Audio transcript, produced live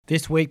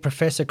This week,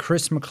 Professor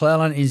Chris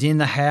McClellan is in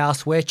the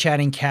house. We're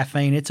chatting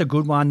caffeine. It's a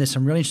good one. There's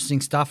some really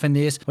interesting stuff in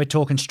this. We're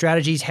talking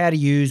strategies, how to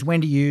use,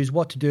 when to use,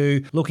 what to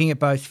do, looking at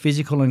both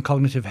physical and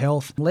cognitive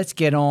health. Let's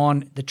get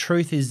on. The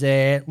truth is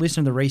there.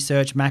 Listen to the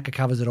research. Macca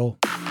covers it all.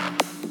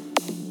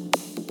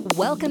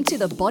 Welcome to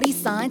the Body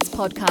Science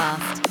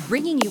Podcast,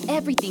 bringing you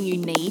everything you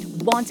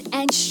need, want,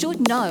 and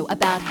should know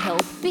about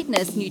health,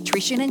 fitness,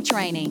 nutrition, and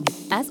training.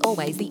 As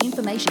always, the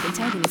information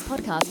contained in this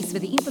podcast is for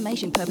the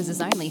information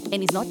purposes only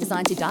and is not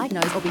designed to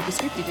diagnose or be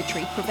prescriptive to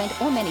treat, prevent,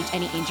 or manage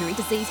any injury,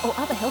 disease, or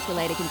other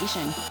health-related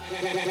condition.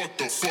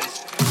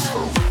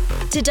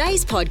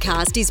 Today's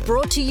podcast is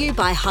brought to you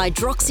by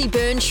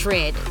Hydroxyburn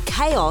Shred,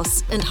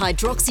 Chaos, and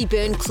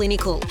Hydroxyburn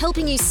Clinical,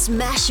 helping you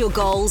smash your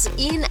goals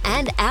in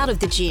and out of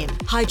the gym.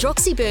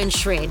 Hydroxyburn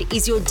Shred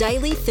is your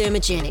daily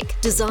thermogenic,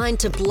 designed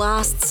to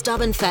blast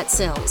stubborn fat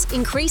cells,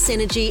 increase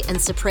energy,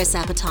 and suppress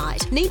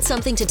appetite. Need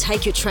something to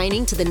take your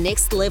training to the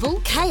next level?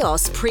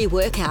 Chaos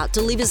pre-workout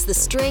delivers the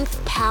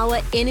strength, power,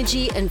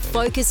 energy, and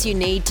focus you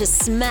need to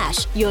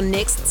smash your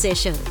next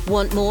session.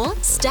 Want more?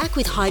 Stack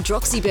with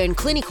Hydroxyburn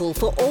Clinical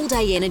for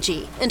all-day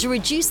energy and to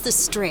reduce the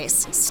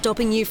stress,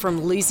 stopping you from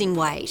losing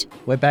weight.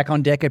 We're back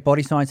on deck at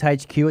Body Science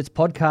HQ. It's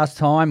podcast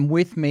time.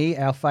 With me,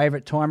 our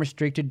favourite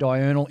time-restricted,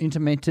 diurnal,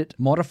 intermittent,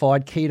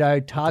 modified,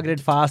 keto, targeted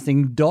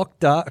fasting,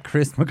 Dr.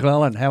 Chris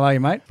McClellan. How are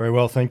you, mate? Very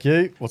well, thank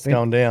you. What's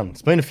going down?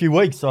 It's been a few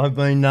weeks. I've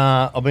been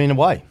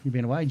away. You've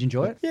been away. Did you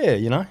enjoy it?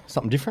 Yeah,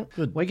 something different.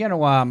 Good. We're going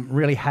to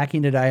really hack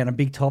in today on a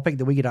big topic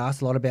that we get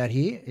asked a lot about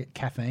here,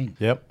 caffeine.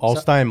 Yep. I'll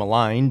stay in my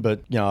lane,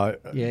 but,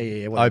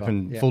 whatever.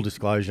 open, full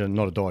disclosure,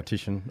 not a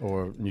dietitian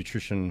or a nutrition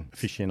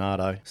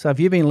aficionado. So if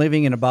you've been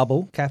living in a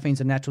bubble,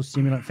 caffeine's a natural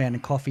stimulant found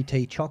in coffee,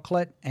 tea,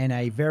 chocolate, and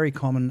a very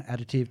common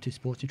additive to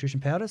sports nutrition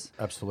powders.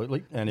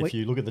 Absolutely. And if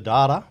you look at the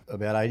data,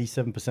 about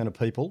 87% of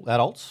people,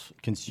 adults,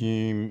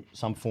 consume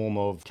some form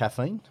of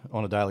caffeine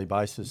on a daily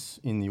basis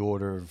in the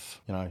order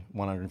of,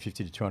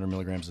 150 to 200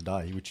 milligrams a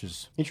day, which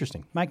is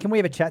interesting. Mate, can we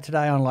have a chat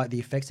today on the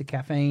effects of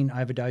caffeine,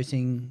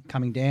 overdosing,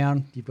 coming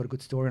down? You've got a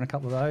good story on a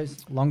couple of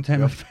those.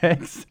 Long-term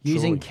effects.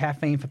 Using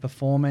caffeine for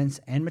performance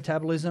and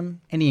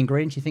metabolism. Any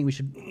ingredients you think we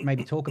should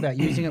maybe talk about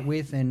using it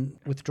with, and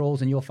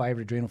withdrawals and your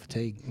favourite, adrenal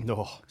fatigue?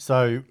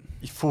 So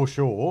for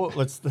sure,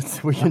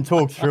 we can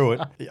talk through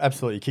it.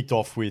 Absolutely, kicked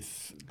off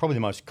with probably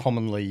the most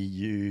commonly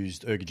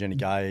used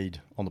ergogenic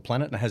aid on the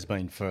planet, and it has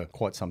been for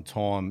quite some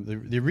time.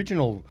 The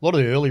original, a lot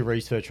of the early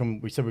research,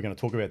 when we said we were going to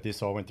talk about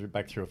this, I went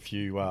back through a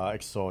few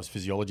exercise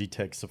physiology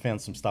texts. I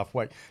found some stuff.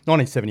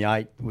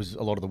 1978 was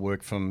a lot of the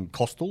work from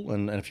Costal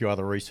and a few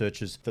other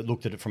researchers that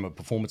looked at it from a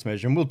performance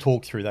measure, and we'll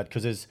talk through that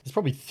because there's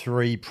probably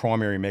three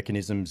primary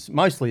mechanisms,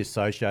 mostly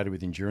associated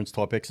with endurance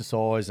type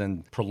exercise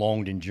and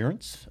prolonged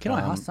endurance. Can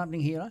I ask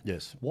something here?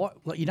 Yes.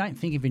 You don't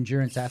think of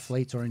endurance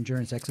athletes or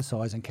endurance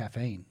exercise and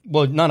caffeine?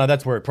 Well, no,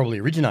 that's where it probably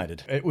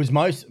originated. It was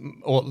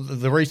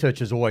the research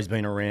has always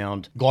been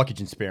around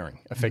glycogen sparing,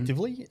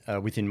 effectively,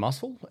 within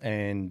muscle,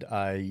 and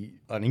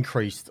an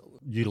increased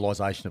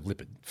utilisation of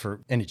lipid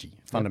for energy,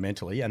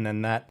 fundamentally, and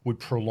then that would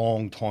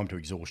prolong time to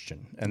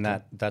exhaustion. And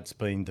that's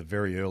been the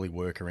very early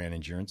work around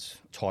endurance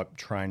type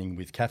training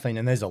with caffeine,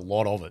 and there's a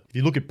lot of it. If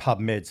you look at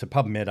PubMed, so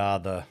PubMed are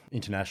the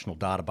international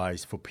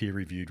database for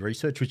peer-reviewed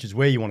research, which is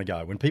where you want to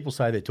go. When people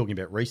say they're talking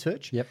about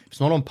research, if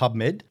it's not on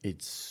PubMed,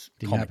 it's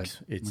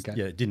comics. It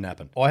didn't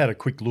happen. I had a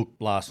quick look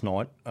last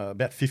night,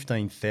 about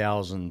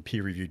 15,000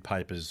 peer-reviewed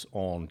papers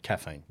on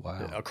caffeine.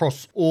 Wow.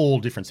 Across all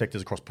different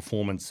sectors, across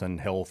performance and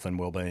health and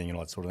well-being and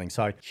all that sort of thing.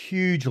 So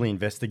hugely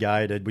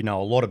investigated. We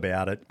know a lot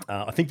about it.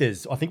 I think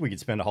we could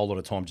spend a whole lot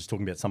of time just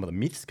talking about some of the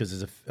myths because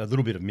there's a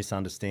little bit of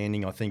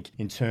misunderstanding, I think,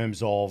 in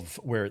terms of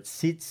where it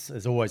sits.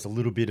 There's always a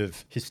little bit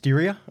of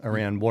hysteria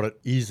around what it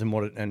is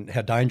and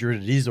how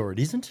dangerous it is or it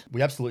isn't.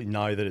 We absolutely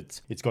know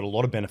that it's got a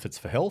lot of benefits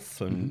for health,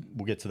 and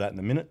we'll get to that in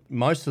a minute.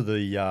 Most of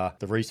the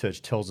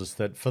research tells us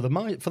that for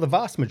the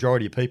vast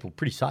majority of people,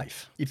 pretty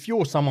safe. If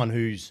you're someone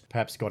who's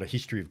perhaps got a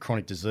history of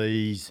chronic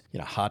disease,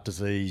 heart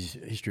disease,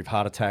 history of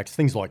heart attacks,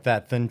 things like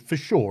that, then for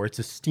sure it's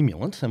a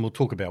stimulant, and we'll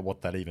talk about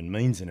what that even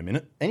means in a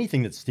minute.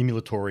 Anything that's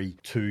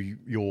stimulatory to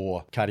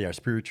your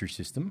cardiorespiratory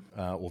system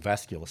or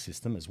vascular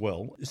system as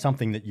well is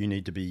something that you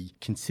need to be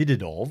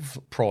considered of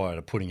prior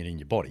to putting it in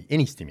your body.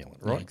 Any stimulant,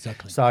 right? Yeah,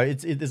 exactly. So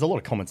there's a lot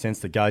of common sense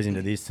that goes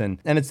into this, and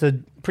it's a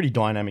pretty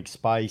dynamic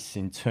space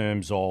in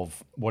terms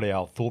of what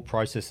our thought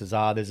processes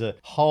are. There's a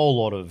whole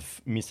lot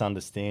of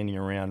misunderstanding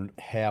around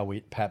how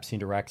it perhaps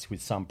interacts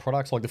with some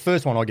products. Like the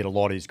first one I get a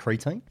lot is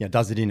creatine.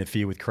 Does it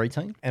interfere with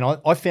creatine? And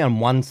I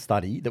found one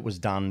study that was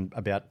done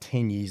about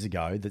 10 years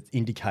ago that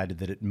indicated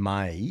that it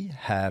may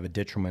have a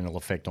detrimental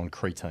effect on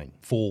creatine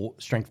for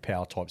strength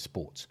power type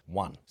sports.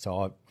 One. So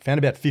I found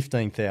about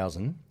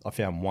 15,000. I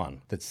found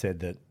one that said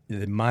that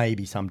there may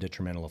be some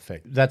detrimental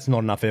effect. That's not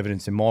enough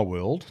evidence in my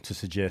world to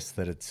suggest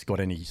that it's got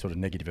any sort of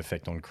negative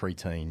effect on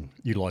creatine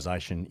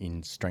utilisation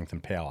in strength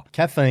and power.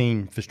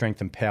 Caffeine for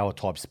strength and power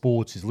type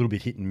sports is a little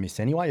bit hit and miss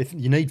anyway.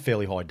 You need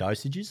fairly high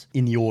dosages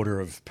in the order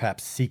of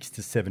perhaps 6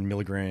 to 7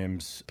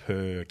 milligrams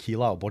per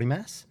kilo of body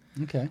mass.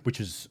 Okay. which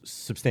is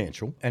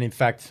substantial. And in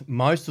fact,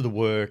 most of the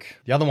work,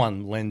 the other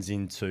one lends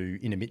into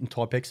intermittent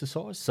type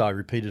exercise, so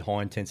repeated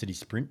high intensity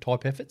sprint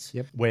type efforts,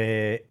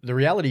 where the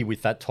reality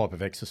with that type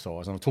of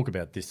exercise, and I talk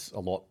about this a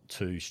lot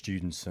to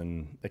students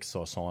and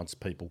exercise science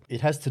people,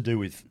 it has to do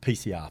with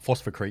PCR,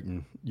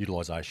 phosphocretin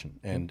utilisation,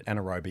 and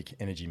anaerobic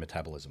energy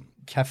metabolism.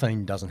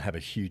 Caffeine doesn't have a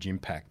huge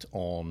impact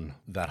on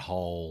that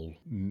whole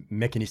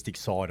mechanistic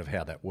side of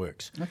how that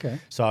works. Okay.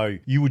 So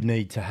you would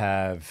need to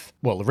have,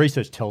 well, the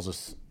research tells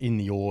us in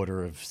the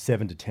order of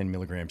 7 to 10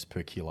 milligrams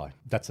per kilo.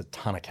 That's a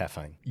ton of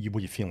caffeine.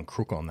 You're feeling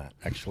crook on that,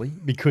 actually,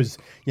 because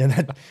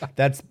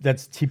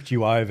that's tipped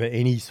you over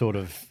any sort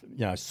of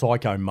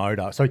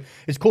psychomotor. So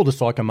it's called a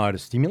psychomotor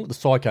stimulant, the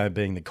psycho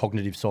being the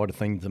cognitive side of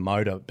things, the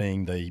motor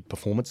being the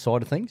performance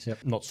side of things.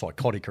 Not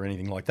psychotic or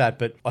anything like that,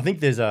 but I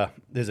think there's a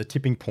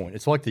tipping point.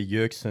 It's like the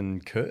Yerkes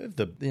curve.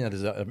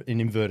 There's an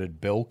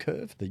inverted bell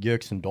curve, the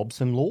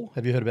Yerkes-Dobson law.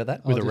 Have you heard about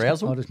that with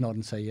arousal? I'll just nod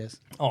and say yes.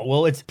 Oh,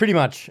 well, it's pretty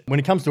much when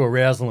it comes to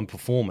arousal and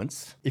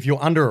performance, if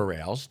you're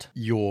under-aroused,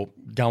 you're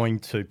going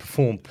to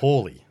perform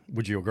poorly.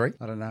 Would you agree?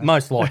 I don't know.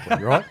 Most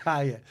likely, right?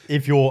 Yeah.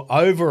 If you're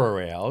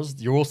over-aroused,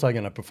 you're also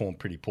going to perform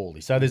pretty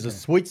poorly. So there's a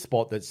sweet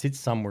spot that sits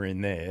somewhere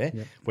in there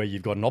where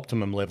you've got an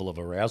optimum level of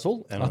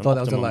arousal. And I thought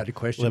that was a loaded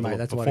question, mate.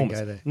 That's why I didn't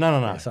go there. No.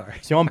 Yeah, sorry.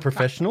 So I'm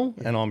professional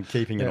and I'm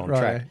keeping it on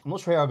track. Yeah. I'm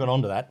not sure how I got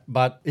onto that,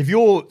 but if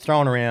you're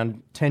throwing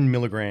around 10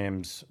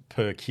 milligrams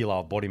per kilo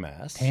of body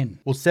mass. 10.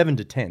 Well, 7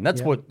 to 10.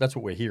 That's what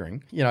we're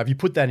hearing. If you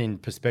put that in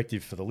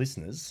perspective for the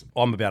listeners,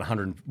 I'm about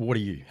 100. What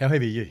are you? How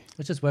heavy are you?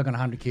 Let's just work on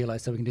 100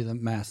 kilos so we can do the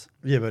mass.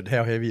 Yeah, but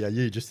how heavy are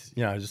you? Just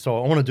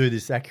so I want to do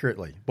this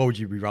accurately. What would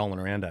you be rolling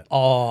around at?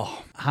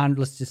 Oh,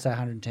 let's just say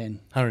 110.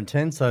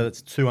 110. So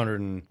that's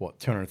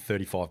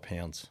 235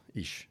 pounds.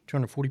 Ish,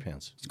 240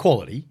 pounds. It's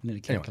quality.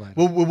 Anyway,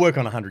 we'll work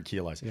on 100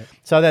 kilos. Yep.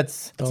 So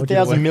that's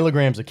 1,000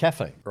 milligrams of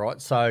caffeine, right?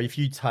 So if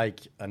you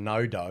take a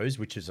no dose,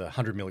 which is a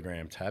 100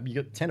 milligram tab, you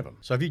got 10 of them.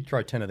 So if you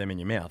throw 10 of them in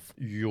your mouth,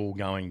 you're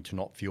going to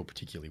not feel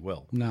particularly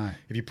well. No.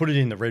 If you put it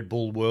in the Red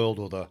Bull world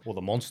or the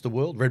Monster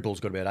world, Red Bull's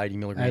got about 80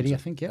 milligrams. 80, I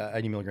think,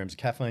 80 milligrams of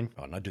caffeine.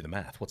 Oh, no, do the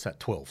math. What's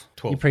that? 12.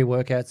 Your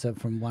pre-workouts are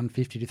from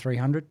 150 to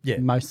 300. Yeah.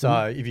 Most.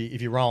 So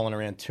if you're rolling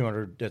around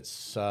 200,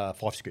 that's 5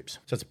 scoops.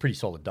 So it's a pretty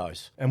solid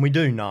dose. And we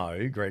do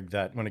know, Greg,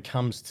 that when it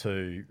comes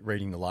to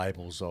reading the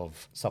labels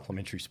of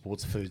supplementary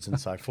sports foods and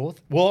so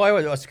forth. Well,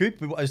 a scoop,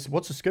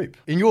 what's a scoop?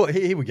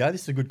 Here we go.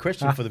 This is a good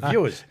question for the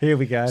viewers. Here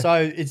we go. So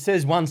it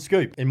says 1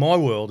 scoop. In my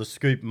world, a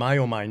scoop may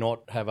or may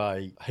not have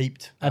a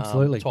heaped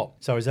top.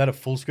 So is that a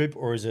full scoop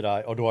or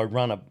do I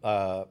run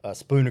a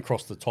spoon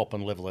across the top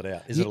and level it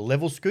out? Is it a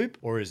level scoop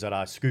or is it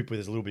a scoop where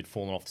there's a little bit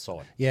falling off the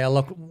side? Yeah,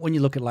 look, when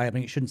you look at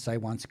labelling, it shouldn't say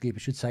 1 scoop.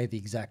 It should say the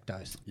exact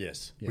dose.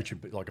 Yes, which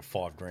would be like a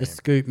 5 gram. The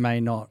scoop may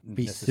not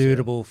be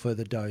suitable for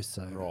the dose,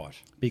 so right.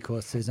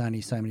 Because there's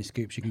only so many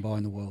scoops you can buy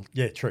in the world.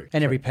 Yeah, true.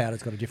 And every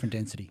powder's got a different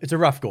density. It's a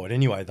rough guide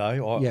anyway,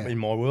 though. In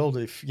my world,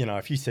 if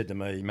you said to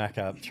me,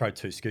 Macca, throw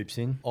 2 scoops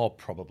in, I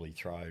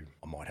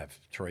might have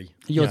 3.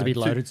 Yours would be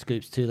loaded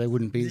scoops too. They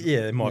wouldn't be.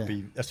 Yeah, it might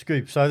be a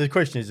scoop. So the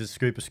question is a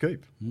scoop?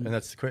 And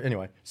that's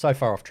anyway. So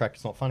far off track,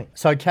 it's not funny.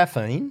 So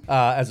caffeine,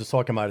 as a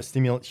psychomotor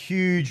stimulant,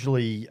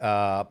 hugely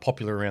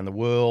popular around the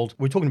world.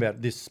 We're talking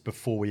about this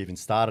before we even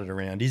started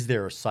around. Is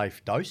there a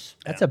safe dose?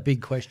 That's a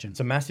big question. It's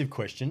a massive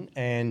question,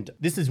 and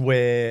this is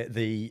where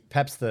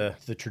perhaps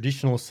the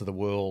traditionalists of the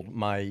world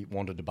may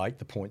want to debate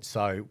the point.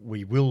 So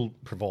we will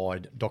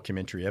provide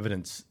documentary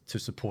evidence to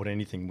support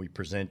anything we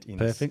present in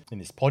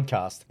this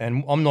podcast.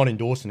 And I'm not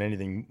endorsing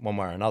anything one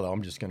way or another.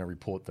 I'm just going to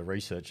report the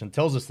research, and it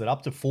tells us that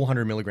up to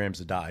 400 milligrams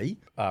a day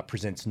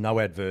presents no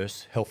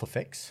adverse health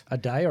effects. A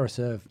day or a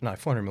serve? No,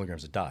 400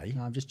 milligrams a day.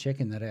 No, I'm just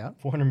checking that out.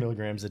 400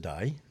 milligrams a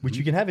day, which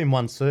you can have in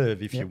one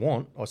serve if you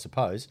want, I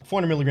suppose.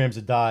 400 milligrams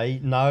a day,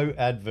 no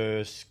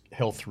adverse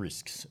health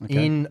risks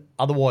in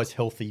otherwise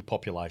healthy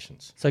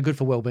populations. So good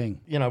for well-being.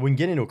 We can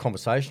get into a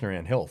conversation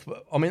around health.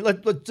 I mean,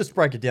 let's just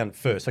break it down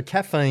first. So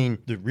caffeine,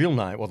 the real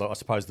name, I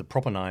suppose the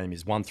proper name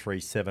is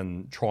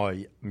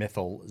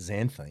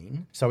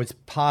 1,3,7-trimethylxanthine. So it's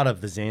part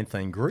of the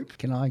xanthine group.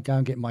 Can I go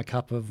and get my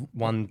cup of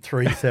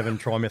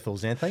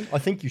 1,3,7-trimethylxanthine? I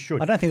think you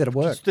should. I don't think that'll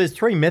work. There's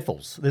 3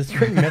 methyls. There's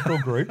 3 methyl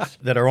groups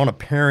that are on a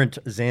parent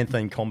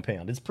xanthine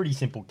compound. It's pretty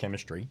simple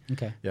chemistry.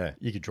 Okay. Yeah,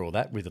 you could draw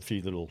that with a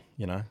few little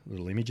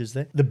images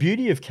there. The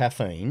beauty of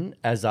caffeine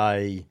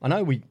I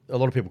know a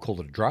lot of people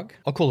call it a drug.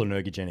 I call it an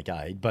ergogenic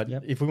aid, but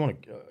if we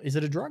want to, is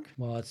it a drug?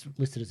 Well, it's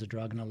listed as a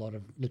drug in a lot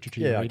of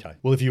literature. Yeah, okay.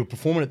 Well, if you were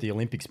performing at the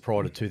Olympics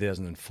prior to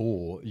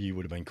 2004, you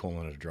would have been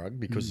calling it a drug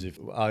because if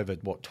over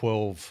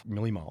 12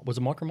 millimole, was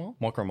it micromole?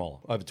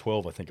 Micromole. Over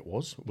 12, I think it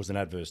was an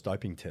adverse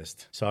doping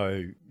test.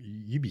 So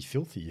you'd be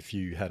filthy if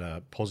you had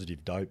a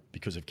positive dope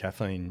because of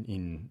caffeine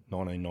in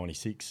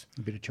 1996.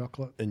 A bit of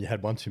chocolate. And you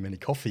had one too many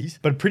coffees.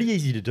 But pretty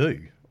easy to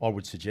do, I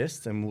would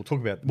suggest, and we'll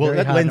talk about. Well,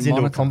 that lends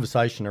into a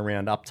conversation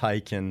around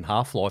uptake and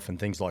half-life and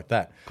things like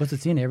that. Because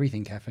it's in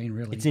everything, caffeine,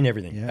 really. It's in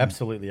everything,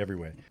 absolutely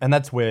everywhere. And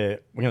that's where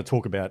we're going to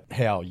talk about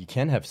how you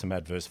can have some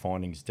adverse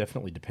findings,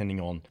 definitely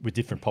depending on with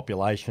different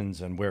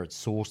populations and where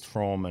it's sourced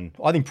from. And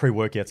I think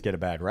pre-workouts get a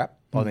bad rap.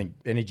 I think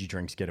energy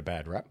drinks get a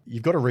bad rap.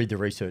 You've got to read the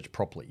research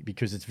properly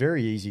because it's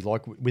very easy.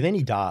 Like with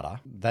any data,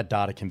 that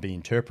data can be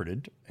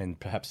interpreted and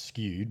perhaps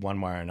skewed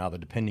one way or another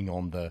depending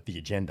on the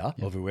agenda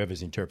of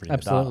whoever's interpreting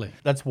the data.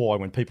 That's why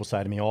when people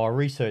say to me,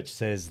 research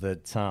says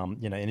that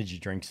energy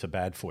drinks are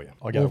bad for you.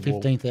 I go, all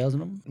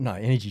 15,000 of them? No,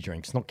 energy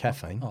drinks, not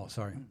caffeine. Oh,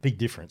 sorry. Big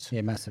difference.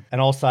 Yeah, massive. And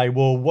I'll say,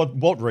 well,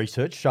 what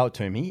research? Show it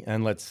to me,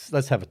 and let's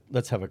have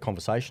a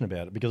conversation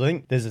about it, because I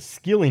think there's a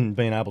skill in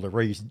being able to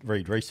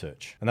read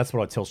research, and that's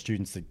what I tell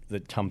students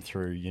that come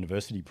through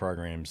university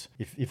programs.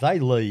 If they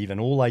leave and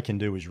all they can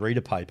do is read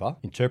a paper,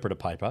 interpret a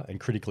paper, and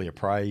critically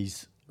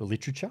appraise the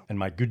literature and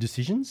make good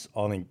decisions,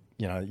 I think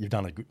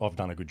I've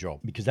done a good job,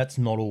 because that's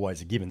not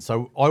always a given.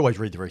 So I always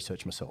read the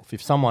research myself.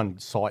 If someone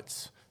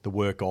cites the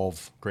work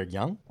of Greg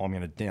Young, I'm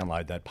going to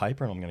download that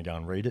paper and I'm going to go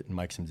and read it and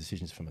make some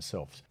decisions for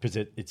myself, because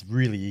it's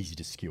really easy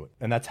to skew it.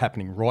 And that's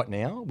happening right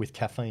now with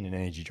caffeine and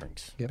energy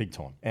drinks, big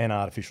time, and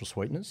artificial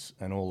sweeteners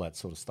and all that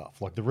sort of stuff.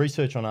 Like the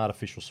research on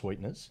artificial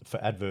sweeteners for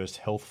adverse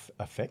health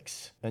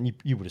effects, and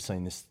you would have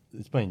seen this,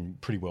 it's been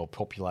pretty well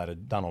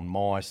populated, done on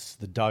mice.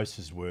 The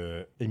doses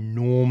were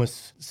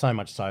enormous, so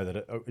much so that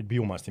it'd be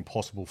almost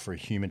impossible for a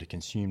human to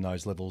consume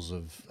those levels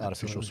of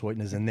artificial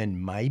sweeteners. And then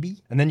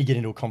you get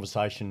into a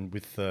conversation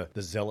with the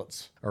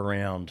zealots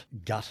around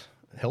gut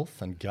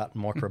health and gut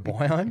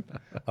microbiome.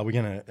 I don't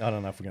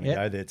know if we're going to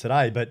go there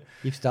today, but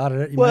you've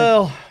started it.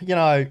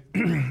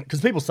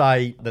 Because people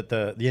say that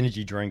the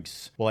energy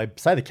drinks, well, they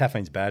say the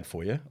caffeine's bad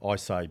for you. I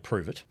say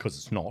prove it, because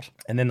it's not.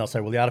 And then they'll say,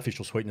 well, the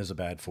artificial sweeteners are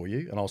bad for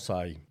you. And I'll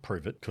say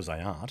prove it, because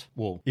they aren't.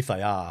 Well, if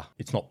they are,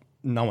 it's not.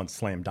 No one's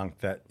slam dunked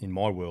that in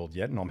my world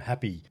yet, and I'm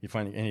happy if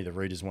any of the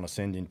readers want to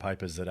send in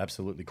papers that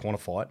absolutely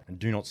quantify it, and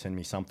do not send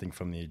me something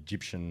from the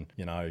Egyptian,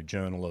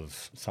 journal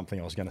of something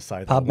I was going to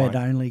say. PubMed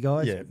only,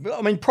 guys. Yeah,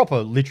 I mean proper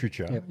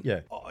literature. Yep.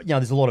 Yeah,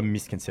 there's a lot of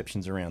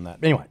misconceptions around that.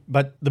 Anyway,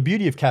 but the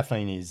beauty of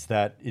caffeine is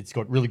that it's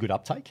got really good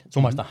uptake. It's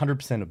almost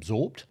 100%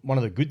 absorbed. One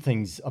of the good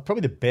things,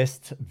 probably the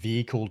best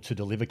vehicle to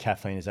deliver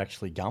caffeine is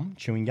actually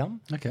chewing gum.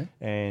 Okay.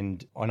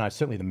 And I know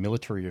certainly the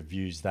military have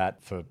used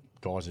that for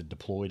guys are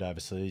deployed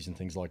overseas and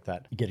things like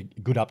that. You get a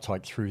good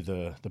uptake through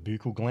the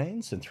buccal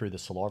glands and through the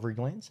salivary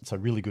glands. So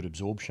really good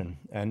absorption.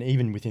 And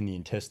even within the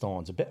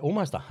intestines,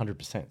 almost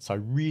 100%. So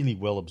really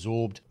well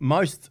absorbed.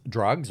 Most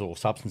drugs or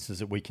substances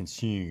that we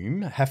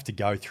consume have to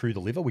go through the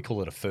liver. We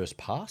call it a first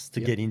pass to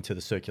get into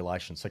the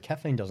circulation. So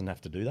caffeine doesn't have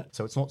to do that.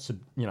 So it's not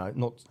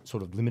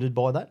sort of limited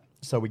by that.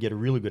 So we get a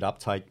really good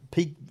uptake.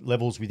 Peak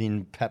levels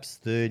within perhaps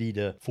 30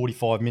 to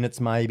 45 minutes,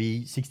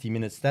 maybe 60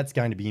 minutes. That's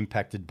going to be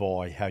impacted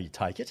by how you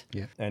take it.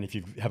 Yeah. And if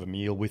you have a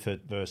meal with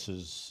it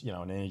versus,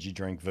 an energy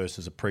drink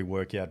versus a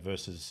pre-workout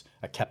versus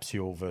a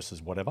capsule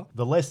versus whatever.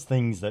 The less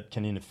things that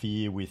can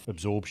interfere with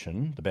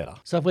absorption, the better.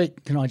 So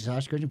can I just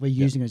ask you, if we're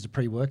using it as a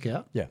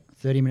pre-workout,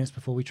 30 minutes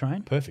before we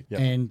train? Perfect,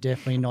 And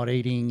definitely not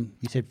eating,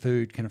 you said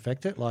food can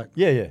affect it?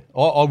 Yeah.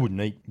 I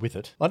wouldn't eat with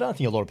it. I don't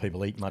think a lot of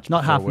people eat much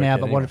not before half an hour,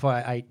 but anyway. what if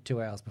I ate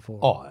 2 hours before?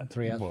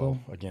 3 hours before?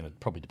 Again, it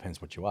probably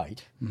depends what you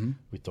ate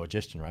with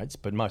digestion rates,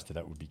 but most of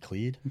that would be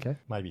cleared. Okay.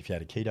 Maybe if you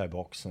had a keto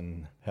box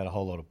and had a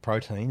whole lot of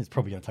protein, it's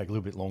probably going to take a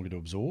little bit longer to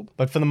absorb.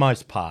 But for the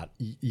most part,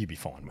 you'd be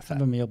fine with that.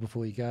 Have a meal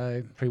before you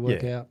go,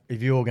 pre-workout. Yeah.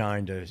 If you're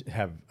going to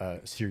have a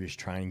serious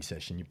training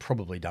session, you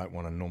probably don't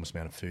want an enormous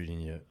amount of food in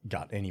your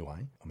gut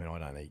anyway. I mean, I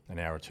don't eat an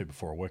hour or two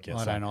before a workout.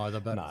 I don't either,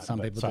 but some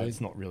people do. So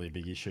it's not really a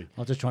big issue.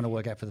 I was just trying to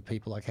work out for the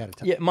people how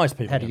to most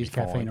people how to use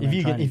caffeine around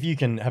training. If you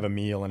can have a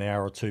meal an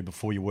hour or two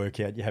before your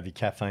workout, you have your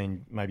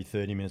caffeine maybe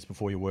 30 minutes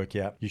before your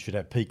workout. You should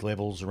have peak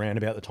levels around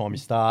about the time you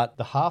start.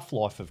 The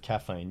half-life of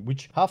caffeine,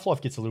 which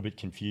half-life gets a little bit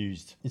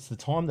confused, it's the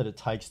time that it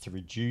takes to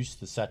reduce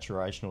the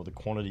saturation or the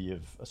quantity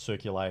of a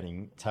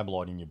circulating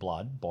metabolite in your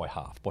blood by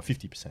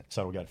 50%.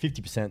 So we'll go to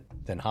 50%,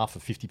 then half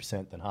of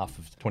 50%, then half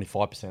of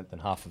 25%, then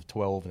half of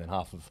 12, and then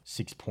half of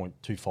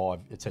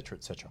 6.25, etc.,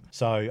 etc.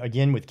 So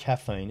again, with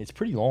caffeine, it's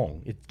pretty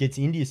long. It gets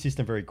into your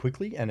system very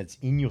quickly, and it's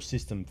in your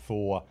system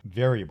for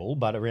variable,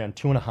 but around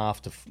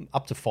 2.5 to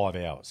up to 5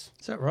 hours.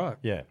 Is that right?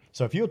 Yeah.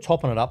 So if you're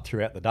topping it up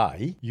throughout the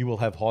day, you will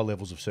have high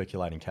levels of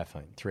circulating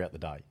caffeine throughout the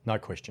day. No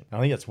question. I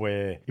think that's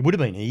where it would have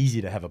been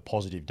easy to have a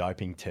positive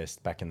doping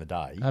test back in the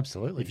day.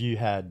 Absolutely. If you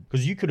had,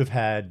 because you could have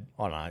had,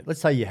 I don't know,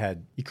 let's say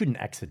you couldn't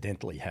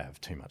accidentally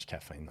have too much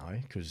caffeine though,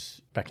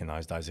 because back in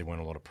those days there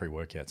weren't a lot of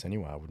pre-workouts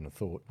anyway, I wouldn't have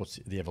thought. What's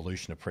the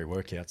evolution of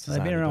pre-workouts?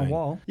 They've been around a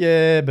while.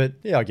 Yeah, but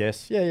I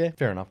guess. Yeah,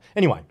 fair enough.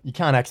 Anyway, you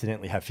can't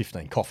accidentally have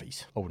 15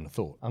 coffees, I wouldn't have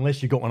thought.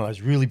 Unless you've got one of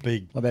those really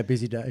big... What about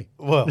busy day?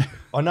 Well,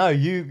 I know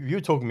you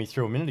were talking me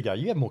through a minute ago.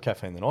 You have more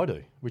caffeine than I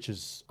do, which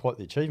is quite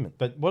the achievement.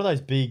 But what are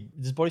those big...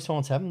 Does Body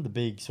Science have them? The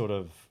big sort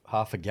of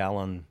half a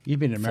gallon You've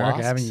been in America,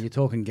 flasks? haven't you? You're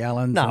talking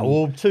gallons. No,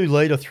 well, 2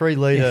 litre, 3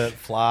 litre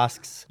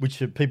flasks,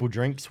 which people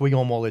drink, swig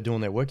on while they're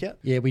doing their workout.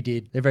 Yeah, we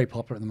did. They're very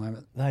popular at the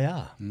moment. They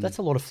are. That's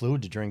a lot of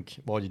fluid to drink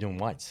while you're doing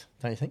weights.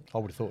 don't you think? I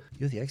would have thought.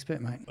 You're the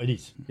expert, mate. It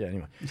is. Yeah,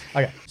 anyway.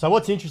 Okay, so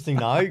what's interesting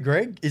though,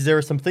 Greg, is there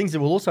are some things that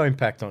will also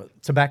impact on it.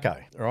 Tobacco,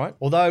 all right?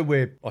 Although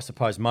we're, I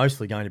suppose,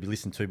 mostly going to be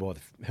listened to by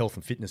the health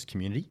and fitness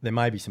community, there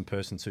may be some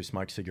persons who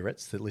smoke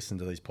cigarettes that listen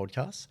to these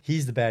podcasts.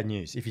 Here's the bad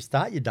news. If you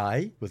start your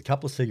day with a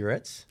couple of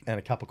cigarettes and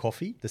a cup of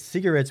coffee, the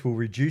cigarettes will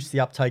reduce the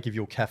uptake of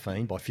your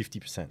caffeine by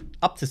 50%,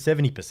 up to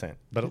 70%,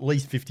 but at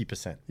least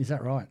 50%. Is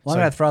that right? Well,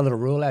 I'm going to throw a little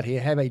rule out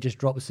here. How about you just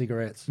drop the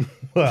cigarettes?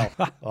 Well,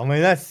 I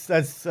mean, that's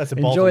a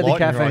bolt Enjoy of the lightning right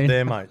caffeine.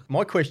 there, mate.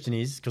 My question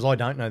is, because I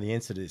don't know the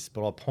answer to this,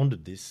 but I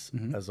pondered this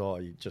as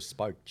I just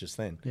spoke just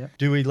then. Yep.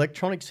 Do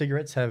electronic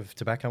cigarettes have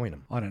tobacco in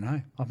them? I don't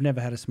know. I've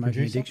never had a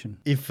smoking addiction.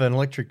 If the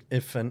electronic Yeah,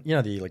 I know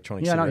what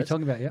cigarettes, you're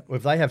talking about, yeah.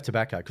 if they have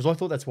tobacco, because I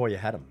thought that's why you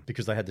had them,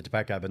 because they had the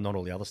tobacco but not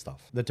all the other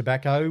stuff. The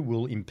tobacco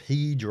will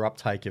impede your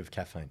uptake of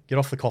caffeine. Get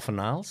off the coffin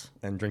nails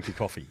and drink your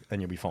coffee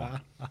and you'll be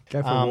fine.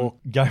 Go for a walk.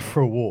 Go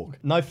for a walk.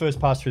 No first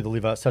pass through the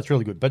liver, so it's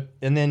really good.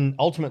 And then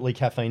ultimately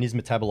caffeine is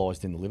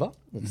metabolized in the liver.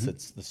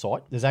 It's the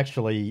site. There's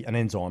actually an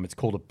enzyme. It's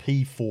called a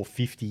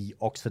P450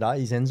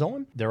 oxidase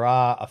enzyme. There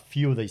are a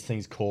few of these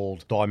things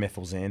called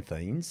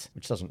dimethylxanthines,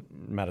 which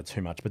doesn't matter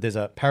too much, but there's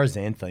a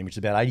paraxanthine, which is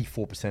about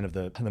 84% of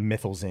the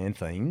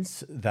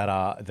methylxanthines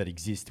that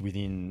exist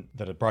within,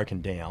 that are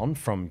broken down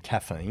from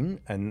caffeine,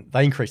 and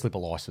they increase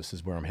lipolysis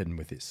is where I'm heading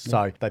with this.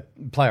 So they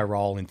play a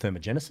role in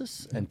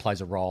thermogenesis and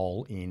plays a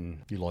role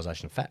in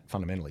utilization of fat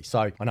fundamentally.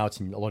 So I know it's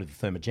in a lot of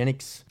the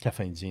thermogenics.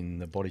 Caffeine's in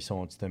the body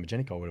science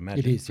thermogenic, I would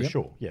imagine. It is, for yep.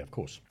 sure. Yeah, of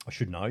course. I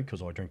should know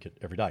because I drink it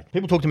every day.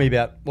 People talk to me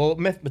about, well,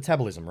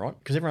 metabolism, right?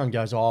 Because everyone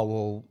goes, oh,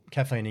 well,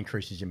 caffeine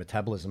increases your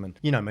metabolism. And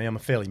you know me, I'm a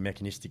fairly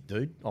mechanistic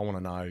dude. I want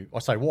to know, I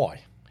say,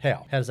 why?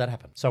 How does that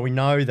happen? So we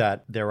know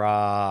that there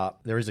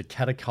is a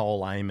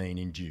catecholamine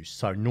induced.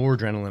 So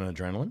noradrenaline and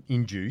adrenaline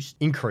induced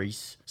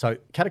increase. So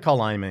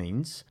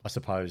catecholamines, I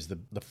suppose,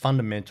 the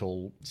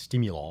fundamental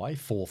stimuli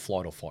for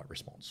flight or fight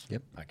response.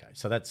 Yep. Okay.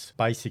 So that's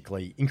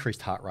basically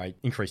increased heart rate,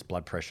 increased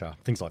blood pressure,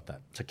 things like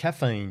that. So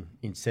caffeine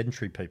in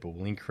sedentary people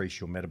will increase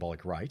your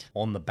metabolic rate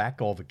on the back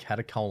of a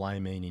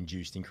catecholamine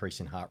induced increase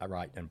in heart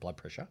rate and blood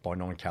pressure by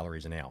 9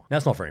 calories an hour. Now,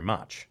 it's not very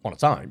much on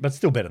its own, but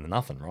still better than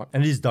nothing, right?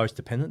 And it is dose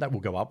dependent. That will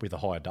go up with a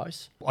higher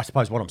dose. I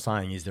suppose what I'm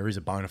saying is there is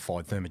a bona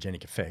fide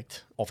thermogenic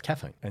effect of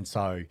caffeine. And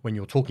so when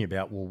you're talking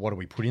about, well, what do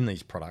we put in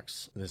these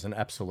products? There's an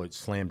absolute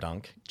slam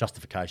dunk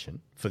justification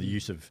for the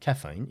use of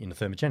caffeine in a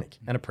thermogenic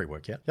and a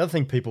pre-workout. The other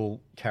thing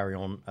people carry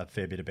on a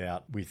fair bit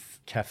about with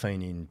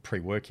caffeine in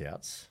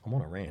pre-workouts, I'm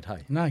on a rant,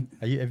 hey? No.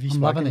 Have you I'm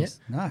spoken loving yet? this.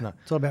 No.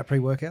 It's all about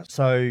pre-workouts.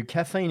 So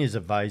caffeine is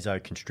a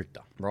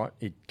vasoconstrictor, right?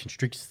 It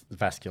constricts the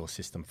vascular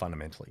system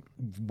fundamentally.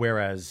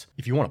 Whereas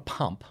if you want to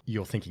pump,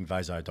 you're thinking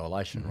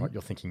vasodilation, right?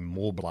 You're thinking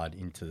more blood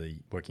into the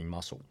working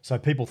muscle. So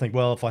people think,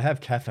 well, if I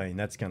have caffeine,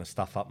 that's going to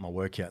stuff up my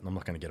workout and I'm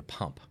not going to get a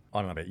pump. I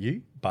don't know about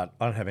you, but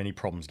I don't have any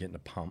problems getting a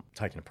pump,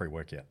 taking a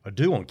pre-workout. I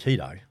do on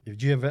keto.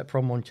 Did you have that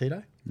problem on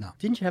keto? No.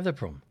 Didn't you have that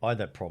problem? I had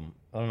that problem.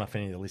 I don't know if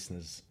any of the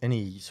listeners,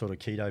 any sort of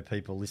keto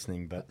people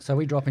listening, but... So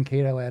we dropping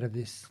keto out of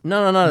this?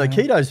 No. The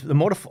keto's,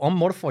 I'm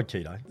modified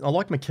keto. I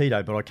like my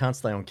keto, but I can't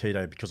stay on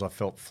keto because I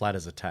felt flat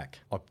as a tack.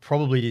 I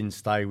probably didn't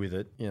stay with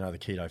it, the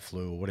keto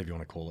flu or whatever you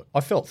want to call it.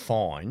 I felt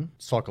fine,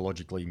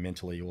 psychologically,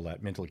 mentally, all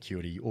that, mental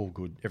acuity, all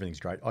good, everything's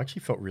great. I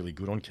actually felt really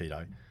good on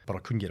keto, but I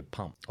couldn't get a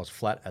pump. I was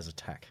flat as a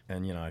tack.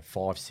 And,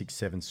 5, 6,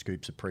 7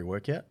 scoops of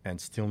pre-workout and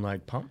still no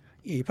pump.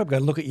 Yeah, you probably got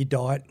to look at your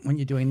diet when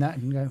you're doing that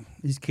and go,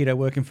 is keto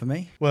working for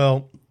me?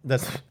 Well, I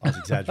was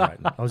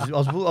exaggerating. I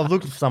was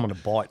looking for someone to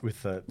bite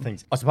with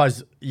things. I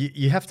suppose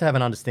you have to have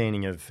an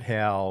understanding of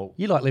how...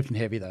 You like lifting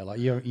heavy, though. Like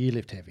you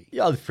lift heavy.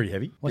 Yeah, I lift pretty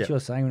heavy. What you're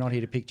saying, we're not here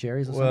to pick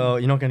cherries or something? Well,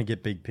 you're not going to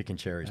get big picking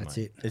cherries, That's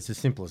mate. it. It's as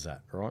simple as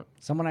that, right?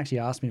 Someone actually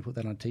asked me to put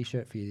that on a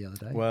T-shirt for you the other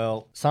day.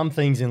 Well, some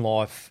things in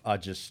life are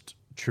just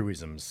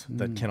truisms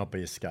that cannot be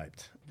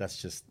escaped. That's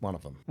just one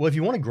of them. Well, if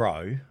you want to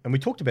grow, and we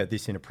talked about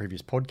this in a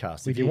previous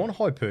podcast, if you want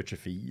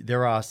hypertrophy,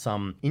 there are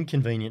some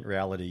inconvenient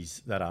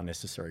realities that are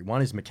necessary. One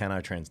is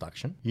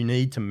mechanotransduction. You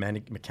need to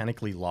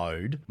mechanically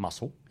load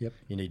muscle. Yep.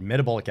 You need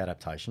metabolic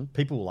adaptation.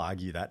 People will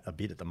argue that a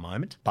bit at the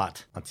moment,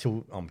 but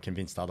until I'm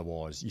convinced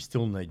otherwise, you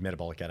still need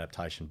metabolic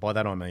adaptation. By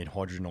that I mean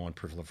hydrogen ion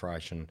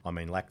proliferation, I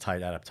mean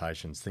lactate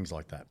adaptations, things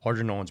like that.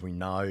 Hydrogen ions we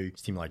know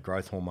stimulate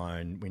growth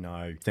hormone, we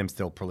know stem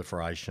cell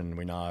proliferation,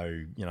 we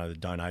know, the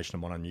donation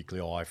of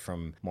mononuclei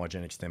from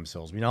myogenic stem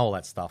cells. We know all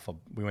that stuff.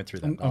 We went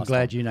through that I'm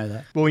glad you know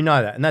that. Well, we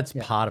know that, and that's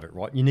part of it,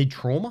 right? You need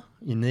trauma.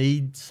 You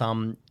need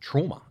some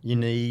trauma. You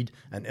need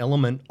an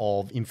element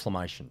of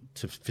inflammation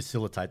to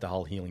facilitate the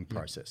whole healing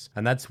process.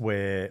 And that's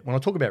where, when I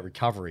talk about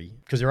recovery,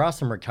 because there are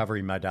some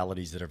recovery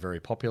modalities that are very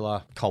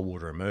popular, cold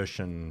water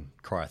immersion,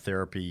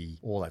 cryotherapy,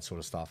 all that sort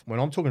of stuff. When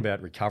I'm talking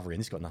about recovery, and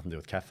this has got nothing to do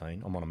with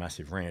caffeine, I'm on a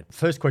massive rant. The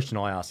first question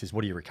I ask is,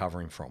 what are you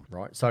recovering from,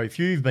 right? So if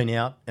you've been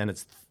out and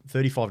it's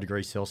 35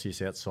 degrees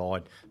Celsius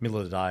outside, middle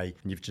of the day,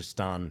 and you've just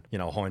done,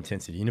 a high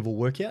intensity interval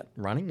workout,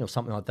 running or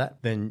something like that,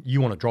 then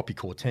you want to drop your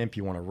core temp,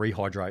 you want to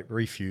rehydrate,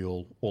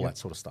 refuel, all that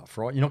sort of stuff,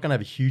 right? You're not going to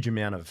have a huge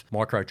amount of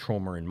micro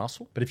trauma in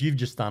muscle. But if you've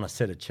just done a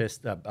set of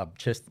chest,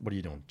 what are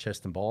you doing?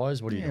 Chest and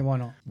buys? What are you doing? Why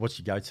not? What's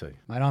your go-to?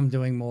 Mate, I'm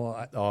doing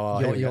more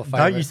your favourite.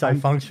 Don't you say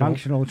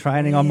functional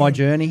training on my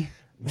journey.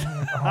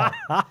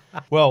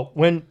 Well,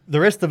 when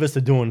the rest of us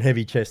are doing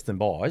heavy chest and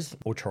buys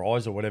or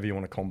tries or whatever you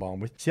want to combine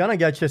with, see, I don't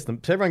go chest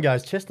and. So everyone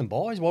goes chest and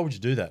buys. Why would you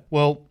do that?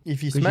 Well,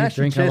 if you smash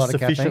your chest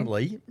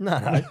sufficiently,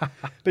 no.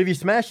 But if you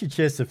smash your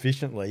chest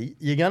sufficiently,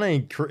 you're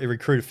going to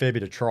recruit a fair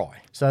bit of tri.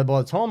 So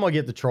by the time I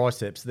get the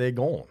triceps, they're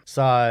gone.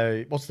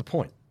 So what's the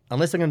point?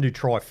 Unless I'm going to do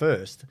tri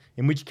first,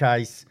 in which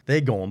case they're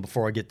gone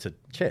before I get to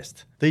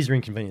chest. These are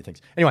inconvenient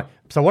things. Anyway,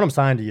 so what I'm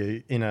saying to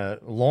you in a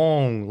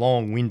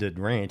long-winded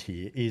rant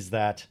here is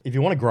that if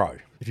you want to grow,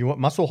 if you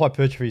want muscle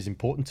hypertrophy is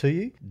important to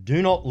you,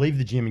 do not leave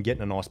the gym and get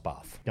in an ice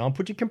bath. Go and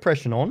put your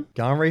compression on,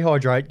 go and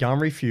rehydrate, go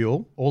and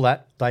refuel, all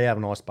that, stay out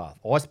of an ice bath.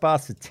 Ice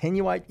baths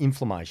attenuate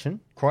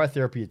inflammation.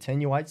 Cryotherapy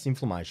attenuates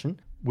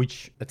inflammation,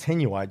 which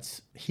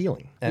attenuates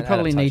healing. We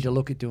probably need to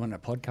look at doing a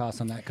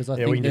podcast on that because I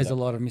think there's a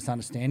lot of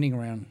misunderstanding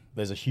around.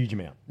 There's a huge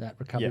amount. That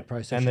recovery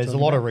process. And there's a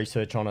lot of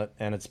research on it,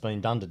 and it's been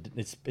done.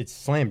 It's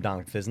slam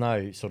dunk. There's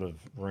no sort of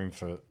room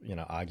for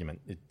argument.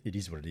 It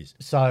is what it is.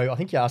 So I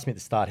think you asked me at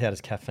the start, how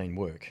does caffeine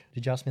work?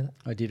 Did you ask me that?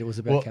 I did. It was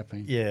about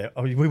caffeine. Yeah,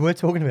 we were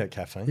talking about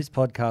caffeine. This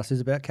podcast is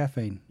about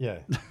caffeine. Yeah.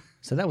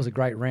 So that was a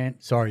great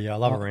rant. Sorry, I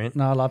love a rant.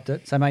 No, I loved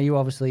it. So, mate, you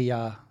obviously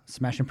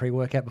smashing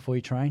pre-workout before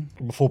you train?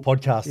 Before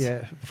podcast.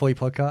 Yeah, before you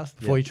podcast,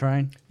 before you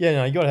train? Yeah,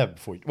 no, you got to have it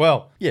before you...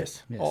 Well,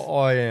 yes.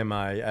 I am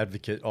a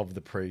advocate of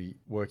the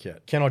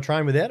pre-workout. Can I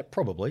train without it?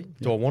 Probably.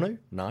 Do I want to?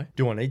 No.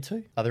 Do I need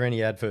to? Are there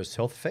any adverse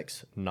health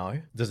effects?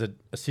 No. Does it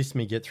assist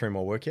me get through my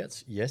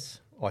workouts?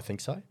 Yes. I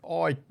think so.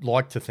 I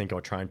like to think I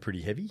train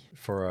pretty heavy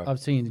I've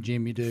seen in the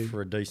gym you do.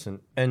 For a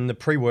decent... And the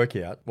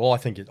pre-workout, well, I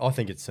think it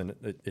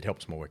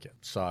helps my workout.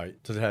 So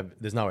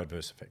there's no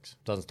adverse effects.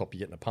 Doesn't stop you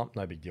getting a pump,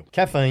 no big deal.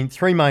 Caffeine,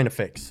 3 main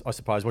effects, I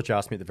suppose, what you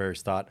asked me at the very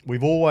start.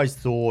 We've always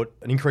thought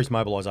an increased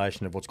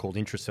mobilisation of what's called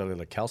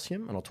intracellular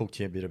calcium, and I'll talk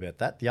to you a bit about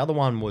that. The other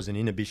one was an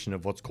inhibition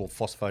of what's called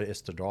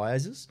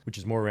phosphoestodiases, which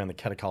is more around the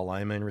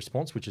catecholamine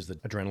response, which is the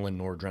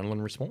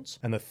adrenaline-noradrenaline response.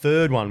 And the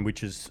third one,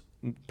 which is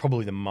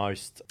probably the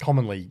most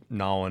commonly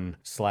known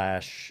 /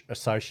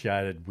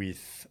 associated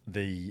with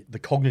the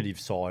cognitive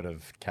side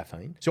of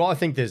caffeine. So I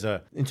think there's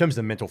in terms of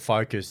the mental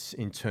focus,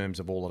 in terms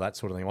of all of that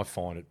sort of thing, I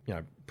find it,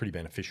 pretty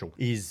beneficial,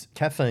 is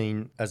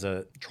caffeine as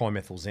a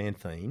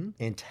trimethylxanthine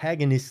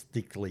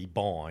antagonistically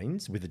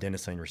binds with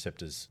adenosine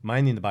receptors,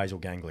 mainly in the basal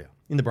ganglia,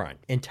 in the brain.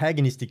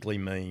 Antagonistically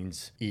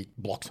means it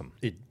blocks them.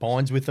 It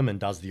binds with them and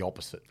does the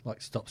opposite.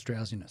 Like stops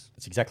drowsiness.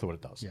 That's exactly what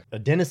it does. Yeah.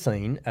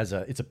 Adenosine,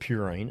 it's a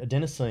purine.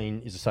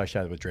 Adenosine is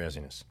associated with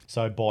drowsiness.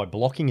 So by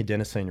blocking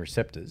adenosine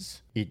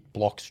receptors, it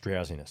blocks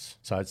drowsiness.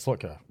 So it's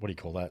like what do you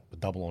call that? A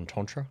double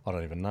entendre? I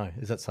don't even know.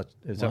 Is that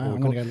what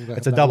we call it?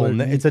 It's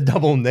a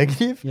double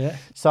negative. Yeah.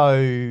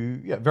 So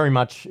very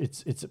much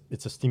it's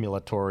a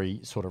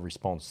stimulatory sort of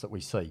response that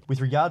we see.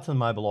 With regard to the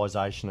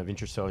mobilisation of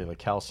intracellular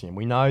calcium,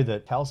 we know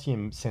that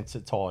calcium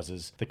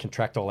sensitizes the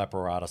contractile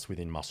apparatus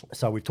within muscle.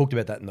 So we've talked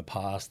about that in the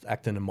past,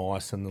 actin and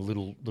myosin, the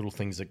little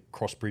things that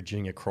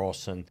cross-bridging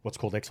across, and what's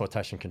called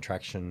excitation,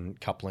 contraction,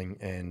 coupling,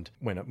 and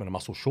when a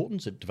muscle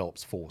shortens, it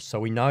develops force.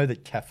 So we know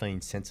that caffeine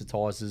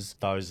sensitizes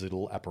those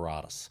little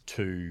apparatus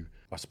to,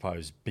 I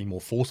suppose, be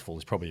more forceful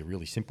is probably a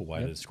really simple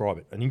way to describe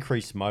it. An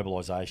increased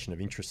mobilisation of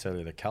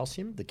intracellular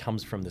calcium that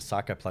comes from the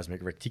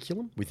sarcoplasmic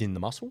reticulum within the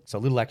muscle. So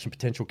a little action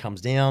potential comes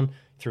down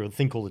through a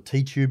thing called the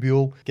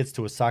T-tubule, gets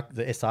to the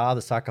SR,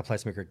 the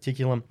sarcoplasmic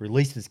reticulum,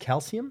 releases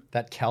calcium.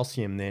 That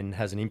calcium then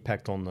has an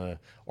impact on the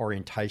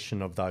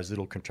orientation of those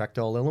little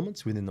contractile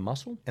elements within the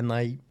muscle, and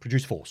they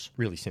produce force,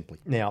 really simply.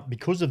 Now,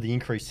 because of the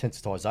increased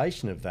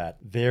sensitization of that,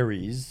 there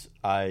is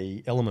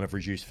a element of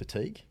reduced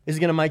fatigue. Is it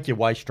going to make you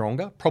way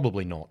stronger?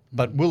 Probably not.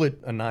 But will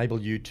it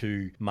enable you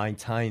to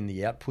maintain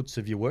the outputs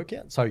of your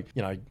workout? So,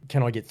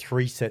 can I get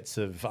 3 sets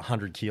of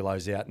 100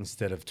 kilos out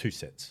instead of 2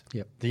 sets?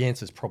 Yep. The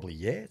answer is probably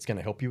yeah. It's going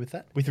to help you with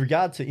that. With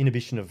regard to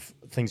inhibition of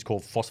things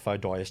called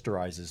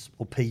phosphodiesterase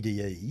or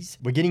PDEs,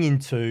 we're getting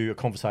into a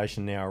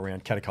conversation now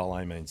around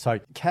catecholamine. So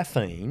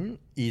caffeine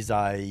is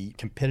a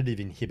competitive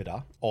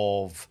inhibitor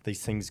of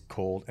these things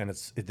called, and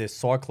they're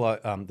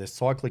cyclic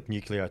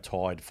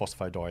nucleotide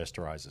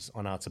phosphodiesterases.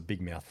 I know it's a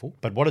big mouthful,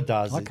 but what it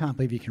does... I can't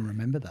believe you can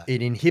remember that.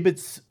 It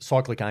inhibits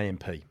cyclic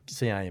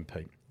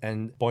CAMP.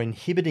 And by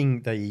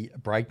inhibiting the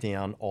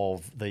breakdown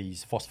of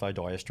these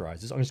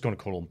phosphodiesterases, I'm just going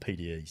to call them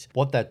PDEs.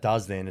 What that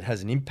does then, it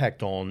has an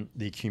impact on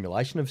the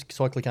accumulation of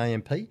cyclic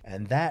AMP,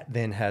 and that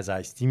then has a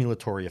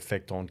stimulatory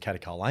effect on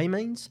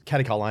catecholamines.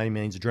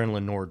 Catecholamines,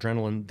 adrenaline,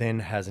 noradrenaline, then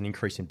has an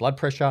increase in blood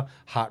pressure,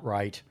 heart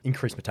rate,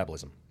 increased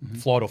metabolism,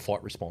 flight or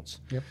fight response.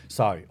 Yep.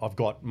 So I've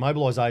got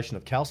mobilisation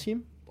of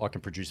calcium. I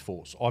can produce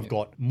force. I've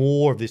got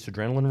more of this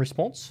adrenaline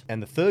response.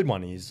 And the third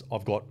one is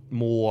I've got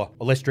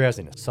less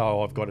drowsiness.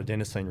 So I've got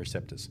adenosine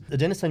receptors.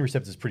 Adenosine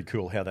receptors is pretty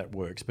cool how that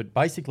works. But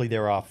basically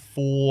there are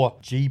 4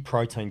 G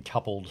protein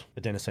coupled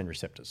adenosine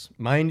receptors,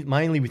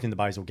 mainly within the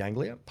basal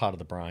ganglia, part of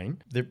the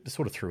brain. They're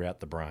sort of throughout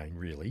the brain,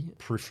 really,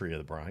 periphery of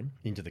the brain,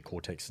 into the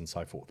cortex and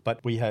so forth.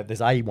 But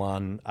there's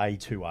A1,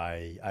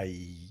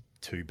 A2A,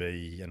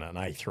 A2B, and an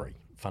A3.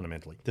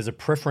 Fundamentally, there's a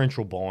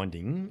preferential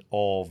binding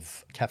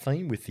of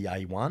caffeine with the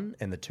A1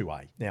 and the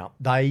 2A. Now,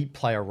 they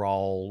play a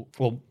role.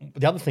 Well,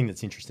 the other thing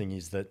that's interesting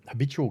is that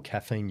habitual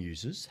caffeine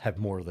users have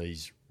more of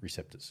these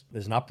receptors.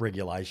 There's an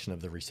upregulation of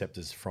the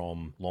receptors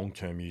from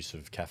long-term use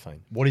of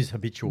caffeine. What is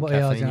habitual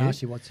caffeine I was going to use?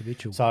 ask you what's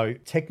habitual. So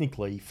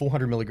technically,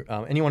 400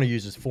 milligrams. Anyone who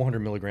uses 400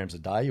 milligrams a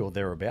day or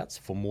thereabouts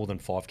for more than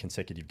 5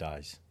 consecutive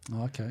days.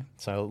 Oh, okay.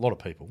 So a lot of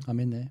people. I'm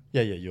in there.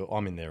 Yeah,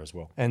 I'm in there as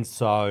well. And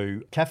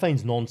so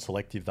caffeine's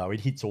non-selective though.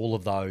 It hits all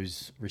of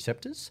those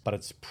receptors, but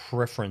its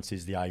preference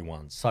is the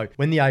A1s. So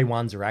when the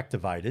A1s are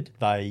activated,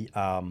 they,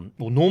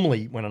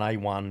 normally when an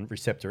A1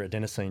 receptor,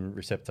 adenosine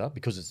receptor,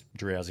 because it's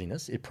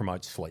drowsiness, it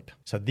promotes sleep.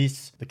 So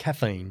the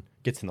caffeine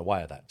gets in the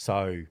way of that.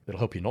 So it'll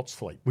help you not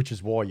sleep, which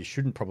is why you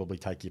shouldn't probably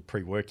take your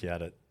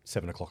pre-workout at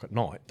 7 o'clock at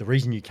night. The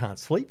reason you can't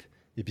sleep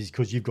is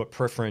because you've got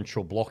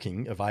preferential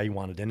blocking of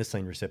A1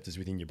 adenosine receptors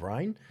within your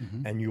brain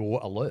and you're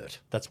alert.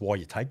 That's why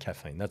you take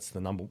caffeine. That's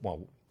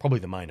probably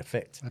the main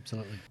effect.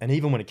 Absolutely. And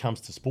even when it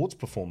comes to sports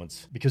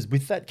performance, because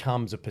with that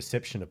comes a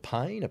perception of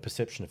pain, a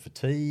perception of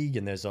fatigue,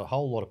 and there's a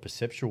whole lot of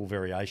perceptual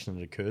variation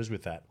that occurs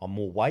with that. I'm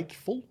more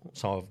wakeful,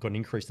 so I've got an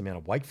increased amount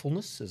of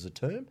wakefulness as a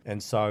term,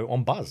 and so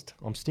I'm buzzed,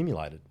 I'm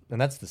stimulated,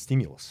 and that's the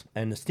stimulus.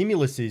 And the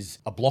stimulus is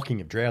a blocking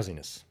of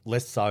drowsiness,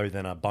 less so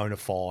than a bona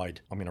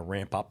fide, I'm going to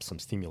ramp up some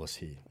stimulus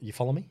here. You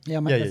follow me?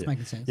 Yeah, mate, that's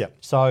making sense. Yeah.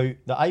 So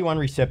the A1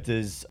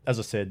 receptors, as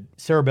I said,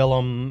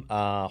 cerebellum,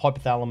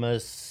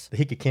 hypothalamus, the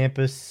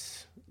hippocampus,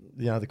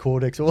 the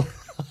cortex,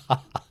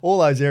 all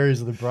those areas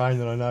of the brain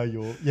that I know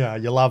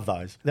you love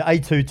those. The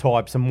A2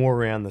 types are more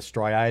around the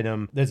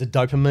striatum. There's a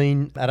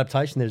dopamine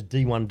adaptation. There's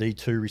D1,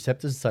 D2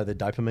 receptors, so they're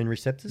dopamine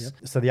receptors. Yep.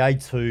 So the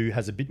A2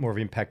 has a bit more of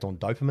impact on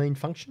dopamine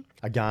function.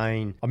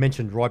 Again, I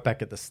mentioned right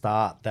back at the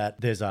start that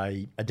there's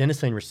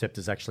adenosine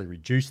receptors actually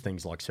reduce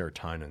things like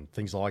serotonin,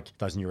 things like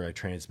those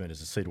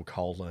neurotransmitters,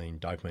 acetylcholine,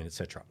 dopamine,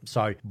 etc.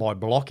 So by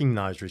blocking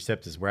those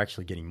receptors, we're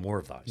actually getting more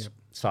of those. Yep.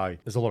 So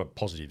there's a lot of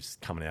positives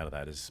coming out of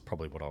that is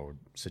probably what I would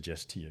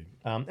suggest to you.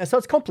 And so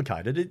it's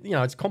complicated.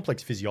 It's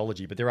complex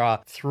physiology, but there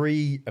are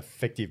 3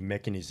 effective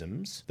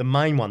mechanisms. The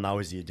main one, though,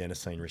 is the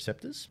adenosine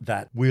receptors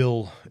that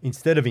will,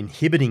 instead of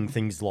inhibiting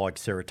things like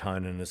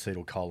serotonin and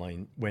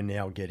acetylcholine, we're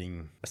now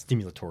getting a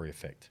stimulatory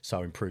effect.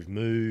 So improved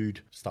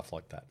mood, stuff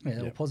like that.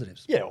 Yeah, all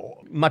positives. Yeah,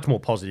 much more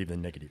positive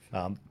than negative.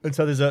 And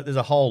so there's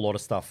a whole lot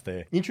of stuff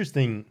there.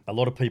 Interesting, a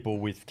lot of people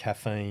with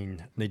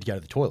caffeine need to go to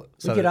the toilet.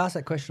 We get asked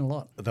that question a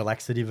lot. The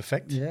laxative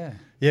effect. Yeah.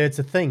 Yeah, it's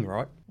a thing,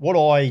 right? What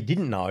I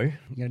didn't know...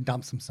 You're going to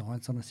dump some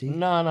science on us here?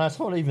 No, it's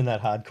not even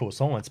that hardcore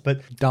science,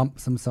 but... Dump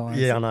some science.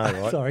 Yeah, I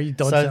know, right? Sorry, you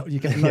dodged that.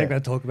 You're not going to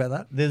talk about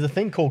that? There's a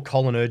thing called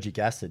cholinergic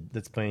acid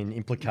that's been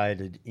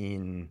implicated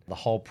in the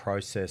whole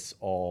process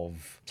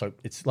of... So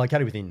it's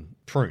located within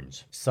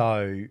prunes.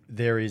 So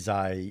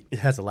it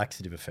has a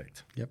laxative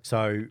effect. Yep.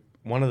 So...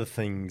 One of the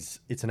things,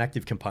 it's an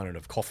active component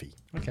of coffee.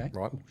 Okay.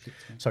 Right?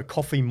 So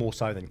coffee more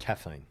so than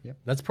caffeine. Yep.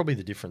 That's probably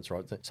the difference,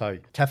 right? So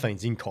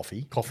caffeine's in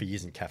coffee. Coffee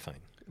isn't caffeine.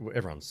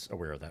 Everyone's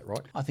aware of that,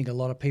 right? I think a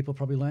lot of people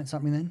probably learned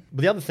something then.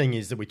 But the other thing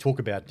is that we talk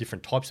about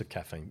different types of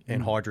caffeine,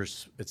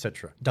 anhydrous,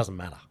 etc. It doesn't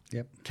matter.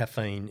 Yep.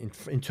 Caffeine,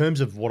 in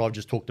terms of what I've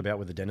just talked about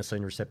with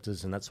adenosine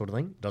receptors and that sort of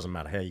thing, doesn't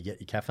matter how you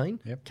get your caffeine.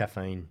 Yep.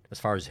 Caffeine, as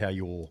far as how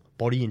your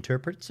body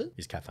interprets it,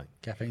 is caffeine.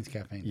 Caffeine's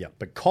caffeine. Yeah.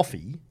 But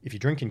coffee, if you're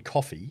drinking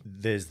coffee,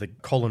 there's the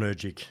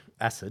cholinergic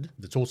acid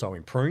that's also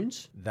in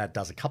prunes that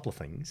does a couple of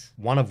things.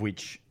 One of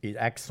which it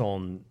acts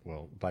on,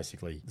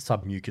 basically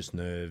submucous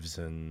nerves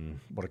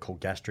and what are called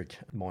gastric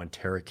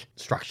mesenteric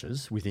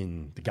structures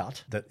within the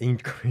gut that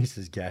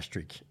increases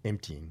gastric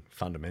emptying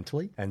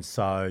fundamentally. And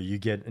so you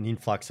get an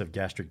influx of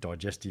gastric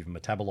digestive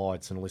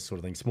metabolites and all this sort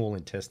of thing, small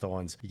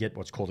intestines. You get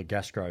what's called a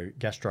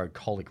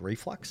gastrocolic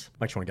reflux.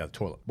 Makes you want to go to the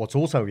toilet. What's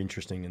also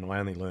interesting, and I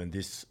only learned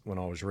this when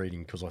I was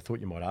reading because I thought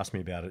you might ask me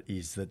about it,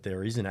 is that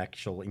there is an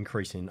actual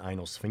increase in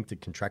anal sphincter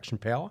contraction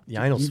power. The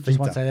anal sphincter. Just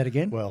want to say that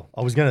again? Well,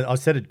 I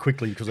said it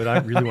quickly because I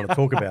don't really want to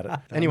talk about it.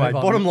 Anyway,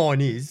 bottom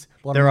line is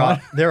there are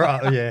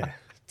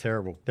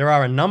terrible. There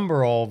are a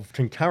number of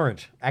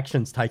concurrent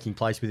actions taking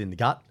place within the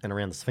gut and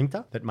around the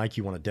sphincter that make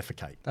you want to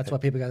defecate. That's why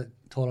people go to the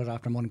toilet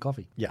after a morning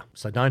coffee. Yeah.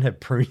 So don't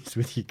have prunes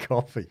with your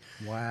coffee.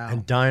 Wow.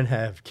 And don't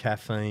have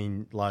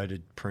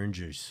caffeine-loaded prune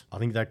juice. I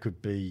think that could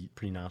be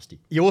pretty nasty.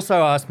 You also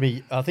asked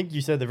me, I think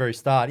you said at the very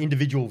start,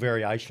 individual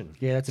variation.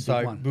 Yeah, that's a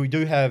big one. We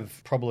do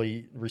have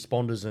probably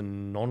responders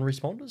and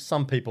non-responders.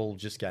 Some people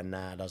just go,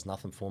 nah, it does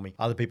nothing for me.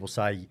 Other people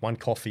say, one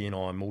coffee and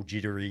I'm all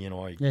jittery and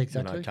I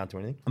can't do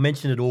anything. I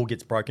mentioned it all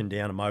gets broken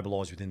down and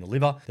mobilised within the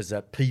liver. There's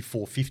that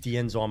P450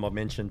 enzyme I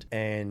mentioned,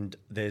 and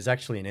there's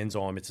actually an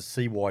enzyme, it's a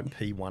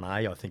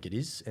CYP1A, I think it is.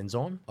 is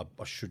enzyme.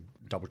 I should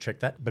double check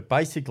that. But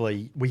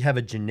basically, we have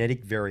a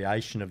genetic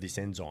variation of this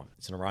enzyme.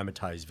 It's an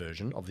aromatase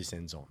version of this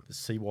enzyme, the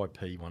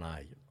CYP1A,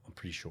 I'm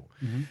pretty sure.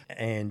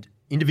 And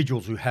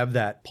individuals who have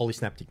that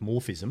polysynaptic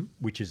morphism,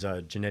 which is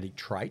a genetic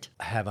trait,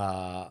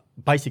 have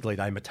basically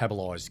they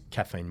metabolize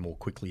caffeine more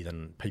quickly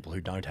than people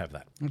who don't have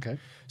that. Okay.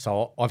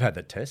 So I've had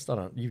that test.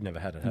 You've never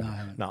had it, have you? I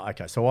haven't. No,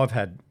 okay. So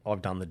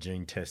I've done the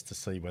gene test to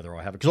see whether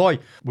I have it. Because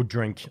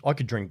I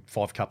could drink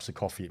 5 cups of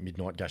coffee at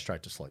midnight, go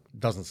straight to sleep. It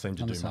doesn't seem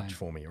to do much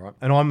for me, right?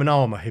 And I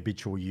know I'm a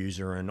habitual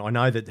user, and I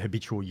know that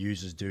habitual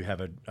users do have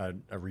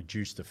a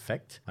reduced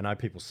effect. I know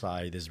people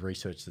say there's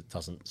research that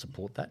doesn't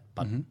support that,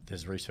 but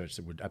there's research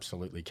that would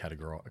absolutely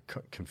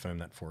confirm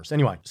that for us.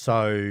 Anyway,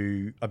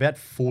 so about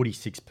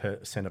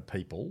 46% of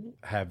people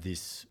have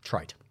this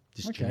trait.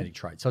 This genetic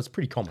trait. So it's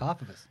pretty common.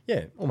 Half of us.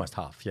 Yeah, almost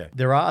half, yeah.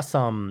 There are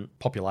some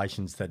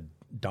populations that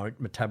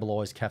don't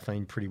metabolise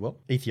caffeine pretty well.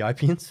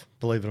 Ethiopians,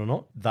 believe it or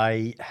not,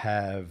 they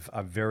have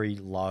a very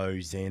low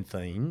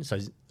xanthine. So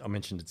I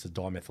mentioned it's a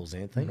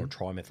dimethylxanthine or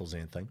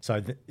trimethylxanthine.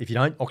 So if you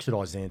don't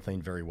oxidise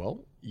xanthine very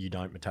well, you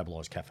don't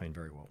metabolise caffeine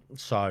very well.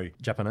 So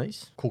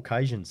Japanese,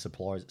 Caucasians,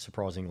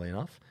 surprisingly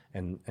enough,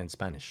 and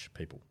Spanish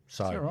people.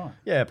 So, is that right?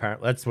 Yeah,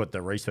 apparently that's what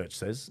the research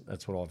says.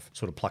 That's what I've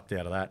sort of plucked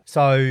out of that.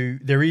 So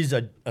there is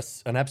an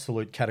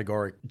absolute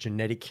categoric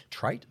genetic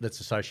trait that's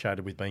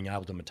associated with being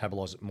able to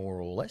metabolise it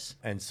more or less.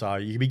 And so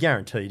you can be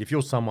guaranteed, if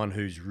you're someone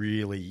who's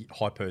really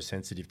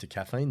hypersensitive to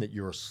caffeine, that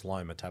you're a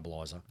slow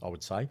metaboliser, I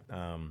would say,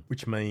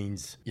 which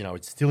means,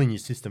 it's still in your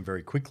system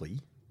very quickly.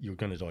 You're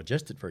going to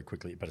digest it very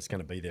quickly, but it's going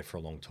to be there for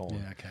a long time.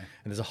 Yeah, okay.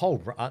 And there's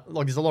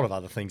there's a lot of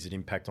other things that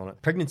impact on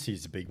it. Pregnancy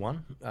is a big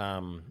one,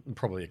 and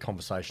probably a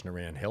conversation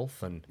around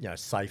health and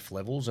safe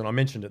levels. And I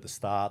mentioned at the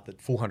start that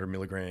 400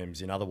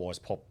 milligrams in otherwise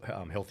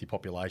healthy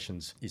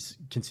populations is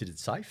considered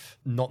safe,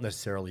 not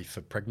necessarily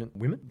for pregnant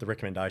women. The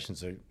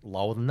recommendations are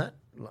lower than that.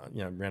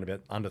 Around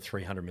about under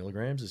 300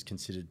 milligrams is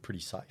considered pretty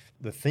safe.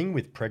 The thing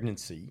with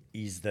pregnancy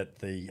is that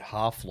the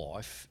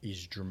half-life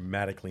is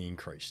dramatically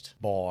increased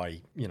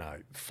by,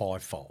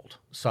 5-fold.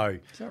 So,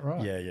 is that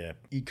right? Yeah.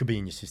 It could be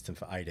in your system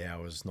for 8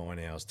 hours, 9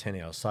 hours,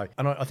 10 hours. So,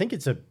 and I think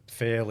it's a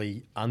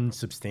fairly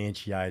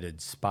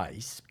unsubstantiated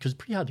space because it's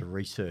pretty hard to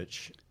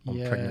research on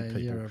pregnant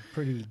people. You're a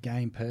pretty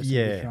game person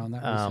to be throwing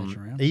that research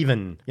around.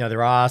 Even,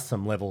 there are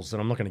some levels that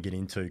I'm not going to get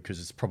into because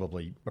it's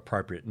probably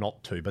appropriate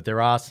not to, but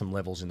there are some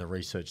levels in the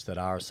research that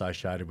are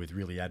associated with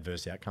really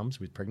adverse outcomes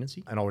with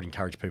pregnancy. And I would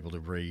encourage people to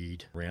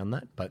read around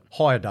that. But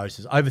higher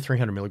doses, over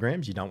 300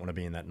 milligrams, you don't want to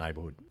be in that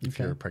neighbourhood if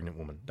you're a pregnant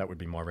woman. That would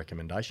be my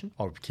recommendation.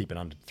 I would keep it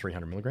under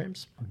 300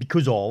 milligrams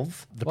because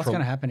of the What's going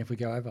to happen if we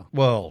go over?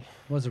 Well,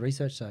 what does the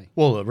research say?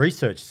 Well, the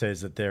research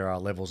says that there are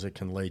levels that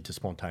can lead to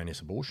spontaneous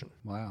abortion.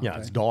 Wow.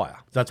 It's dire.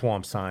 That's why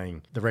I'm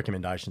saying the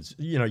recommendations,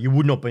 you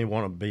would not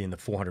want to be in the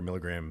 400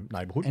 milligram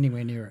neighbourhood.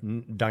 Anywhere near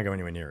it. Don't go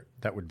anywhere near it.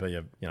 That would be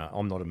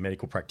I'm not a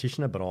medical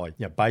practitioner, but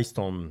based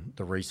on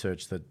the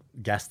research that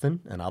Gaston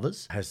and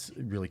others has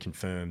really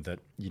confirmed that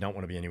you don't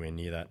want to be anywhere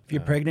near that. If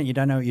you're pregnant, you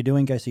don't know what you're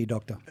doing, go see your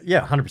doctor.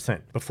 Yeah,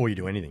 100%. Before you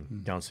do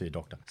anything, go and see a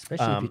doctor.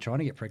 Especially if you're trying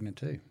to get pregnant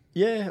too.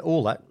 Yeah,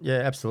 all that. Yeah,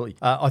 absolutely.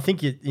 I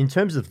think in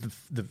terms of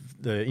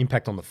the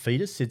impact on the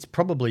fetus, it's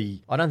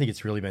probably, I don't think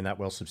it's really been that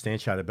well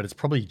substantiated, but it's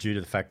probably due to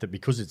the fact that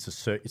because it's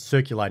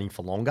circulating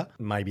for longer,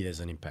 maybe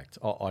there's an impact.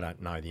 I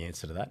don't know the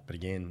answer to that, but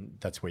again,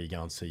 that's where you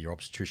go and see your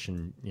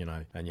obstetrician,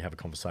 and you have a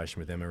conversation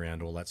with them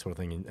around all that sort of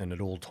thing, and at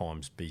all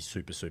times be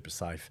super, super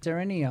safe. Is there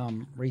any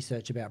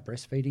research about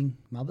breastfeeding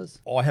mothers?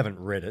 I haven't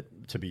read it,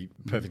 to be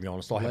perfectly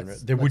honest. I haven't read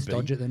it. There Let's would be.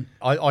 dodge it then.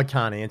 I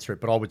can't answer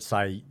it, but I would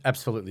say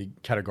absolutely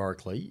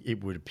categorically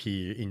it would appear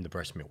in the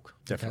breast milk,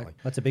 definitely. Okay.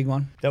 That's a big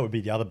one. That would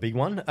be the other big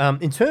one.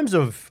 In terms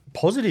of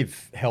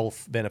positive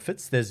health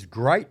benefits, there's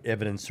great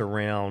evidence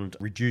around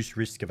reduced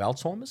risk of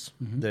Alzheimer's.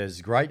 There's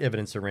great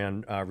evidence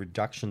around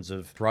reductions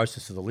of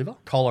cirrhosis of the liver,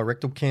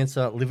 colorectal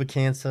cancer, liver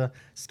cancer,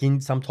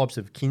 some types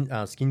of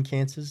skin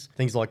cancers,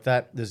 things like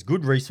that. There's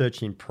good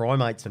research in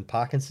primates and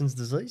Parkinson's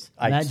disease.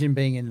 Imagine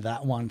being in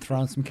that one,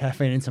 throwing some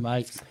caffeine in some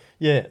apes.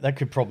 Yeah, that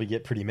could probably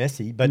get pretty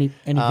messy. But any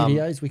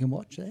videos we can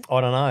watch there?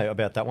 I don't know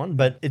about that one,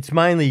 but it's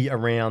mainly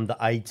around the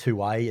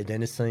A2A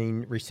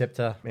adenosine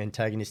receptor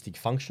antagonistic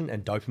function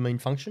and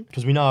dopamine function.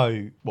 Because we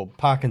know,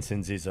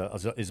 Parkinson's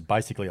is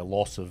basically a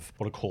loss of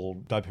what are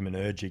called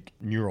dopaminergic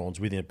neurons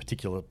within a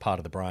particular part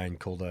of the brain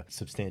called the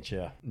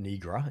substantia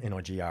nigra,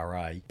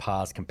 Nigra,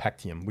 pars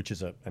compactum, which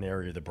is an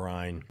area of the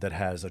brain that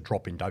has a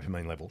drop in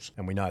dopamine levels.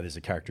 And we know there's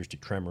a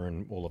characteristic tremor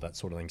and all of that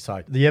sort of thing.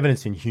 So the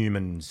evidence in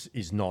humans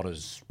is not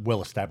as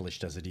well established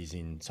as it is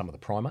in some of the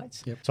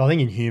primates. Yep. So I think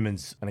in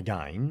humans, and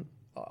again,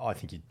 I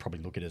think you'd probably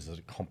look at it as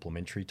a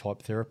complementary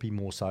type therapy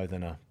more so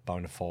than a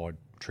bona fide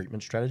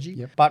treatment strategy.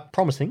 Yep. But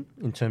promising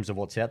in terms of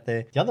what's out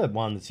there. The other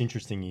one that's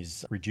interesting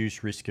is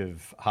reduced risk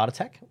of heart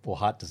attack or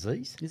heart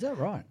disease. Is that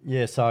right?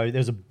 Yeah, so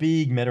there's a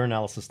big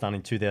meta-analysis done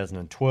in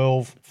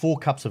 2012. 4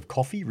 cups of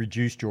coffee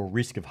reduced your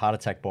risk of heart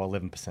attack by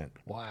 11%.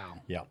 Wow.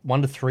 Yeah,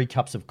 1 to 3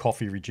 cups of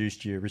coffee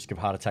reduced your risk of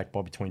heart attack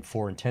by between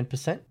 4 and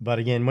 10%. But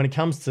again, when it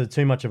comes to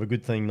too much of a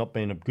good thing not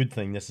being a good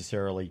thing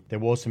necessarily, there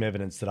was some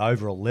evidence that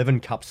over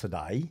 11 cups a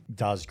day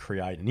does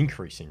create an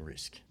increase in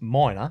risk.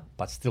 Minor,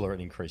 but still at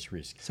an increased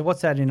risk. So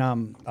what's that in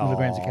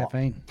milligrams of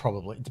caffeine?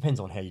 Probably. It depends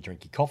on how you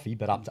drink your coffee,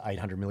 but up to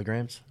 800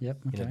 milligrams in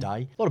a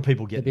day. A lot of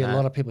people get There'd be a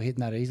lot of people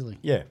hitting that easily.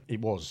 Yeah, it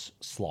was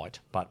slight,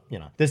 but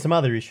there's some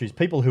other issues.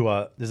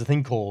 There's a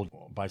thing called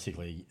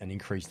basically an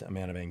increased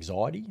amount of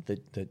anxiety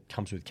that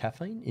comes with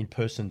caffeine in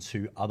persons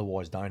who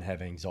otherwise don't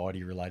have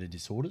anxiety-related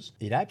disorders.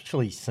 It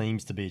actually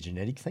seems to be a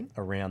genetic thing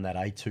around that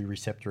A2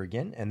 receptor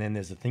again, and then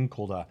there's a thing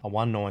called a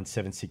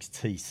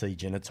 1976TC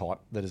genotype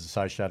that is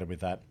associated with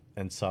that.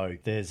 And so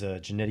there's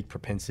a genetic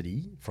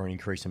propensity for an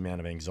increased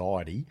amount of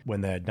anxiety when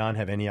they don't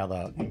have any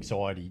other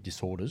anxiety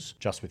disorders.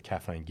 Just with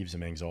caffeine gives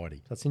them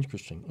anxiety. That's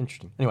interesting.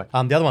 Anyway,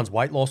 the other one's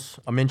weight loss.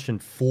 I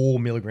mentioned 4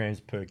 milligrams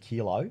per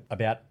kilo,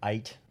 about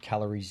 8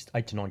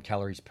 to 9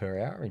 calories per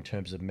hour in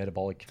terms of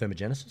metabolic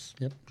thermogenesis.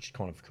 Yep. Which is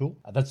kind of cool.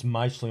 That's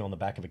mostly on the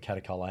back of a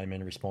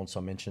catecholamine response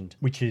I mentioned,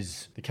 which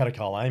is the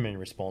catecholamine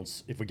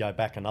response. If we go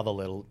back another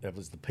level, it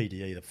was the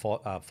PDE, the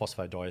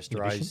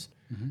phosphodiesterase.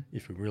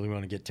 If we really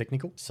want to get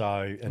technical.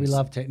 We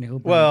love technical.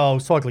 Well,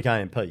 cyclic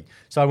AMP.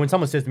 So when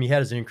someone says to me, how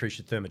does it increase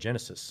your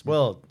thermogenesis?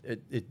 Well,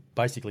 it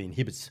basically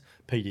inhibits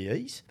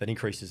PDEs, that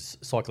increases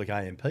cyclic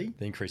AMP,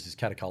 that increases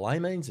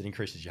catecholamines, it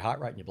increases your heart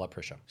rate and your blood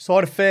pressure.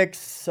 Side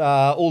effects,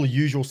 all the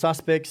usual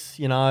suspects,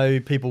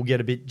 people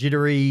get a bit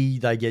jittery,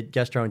 they get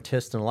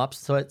gastrointestinal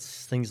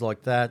upsets, things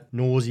like that,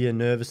 nausea,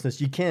 nervousness.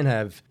 You can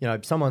have,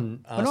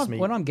 someone asked me...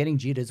 When I'm getting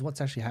jitters,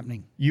 what's actually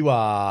happening? You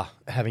are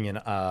having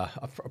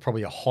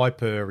probably a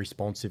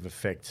hyper-responsive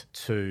effect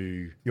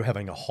to... You're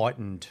having a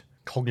heightened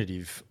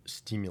cognitive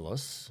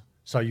stimulus.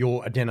 So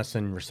your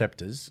adenosine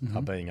receptors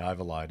are being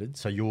overloaded.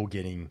 So you're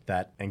getting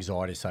that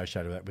anxiety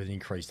associated with that with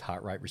increased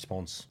heart rate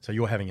response. So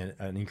you're having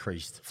an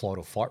increased flight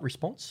or fight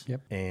response.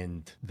 Yep.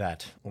 And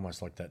that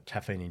almost like that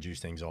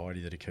caffeine-induced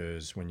anxiety that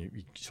occurs when you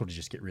sort of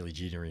just get really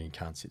jittery and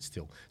can't sit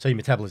still. So your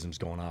metabolism's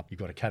gone up. You've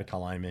got a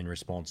catecholamine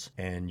response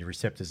and your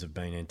receptors have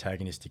been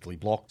antagonistically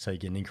blocked. So you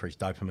get an increased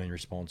dopamine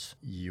response.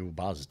 You're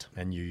buzzed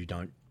and you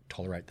don't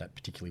tolerate that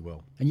particularly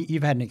well. And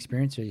you've had an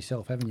experience here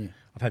yourself, haven't you?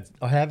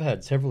 I have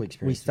had several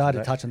experiences. We started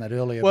to touch on that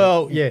earlier.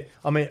 Well, yeah.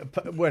 I mean,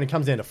 when it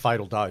comes down to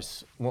fatal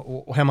dose,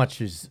 how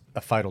much is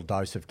a fatal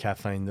dose of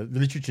caffeine? The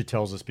literature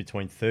tells us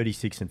between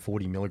 36 and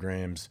 40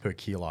 milligrams per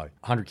kilo.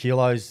 100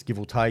 kilos, give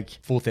or take,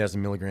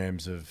 4,000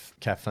 milligrams of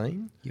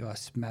caffeine. You are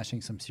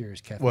smashing some serious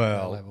caffeine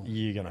level.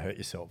 You're going to hurt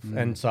yourself.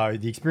 And so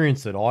the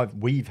experience that I've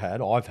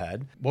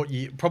had,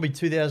 probably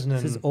 2000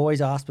 This is always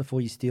ask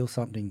before you steal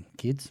something,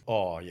 kids.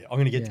 Oh, yeah. I'm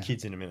going to get to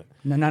kids in a minute.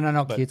 No,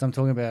 not kids. I'm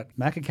talking about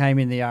Macca came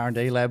in the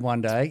R&D lab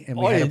one day and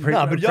we had a but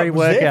pre-workout. it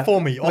was there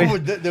for me.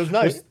 There was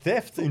no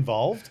theft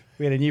involved.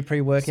 We had a new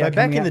pre-workout. So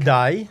back in the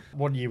day,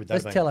 what year would that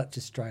Let's be? tell it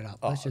just straight up.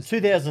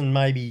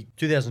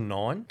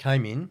 2009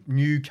 came in,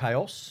 new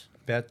chaos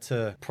about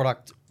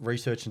product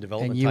research and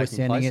development. And you were taking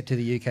sending place. it to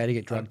the UK to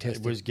get drug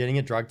tested. It was getting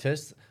a drug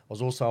test. I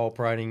was also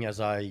operating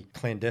as a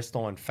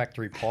clandestine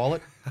factory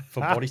pilot for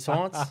Body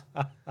Science.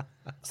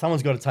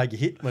 Someone's got to take a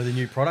hit with a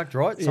new product,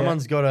 right? Yeah.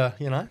 Someone's got to,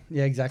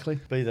 Yeah,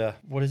 exactly. be the,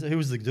 who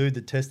was the dude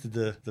that tested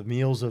the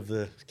meals of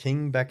the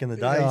king back in the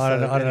day? I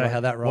don't know how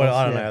that rolls. Well,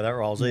 I don't know how that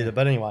rolls either.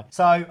 But anyway,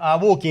 so I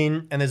walk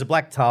in and there's a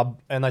black tub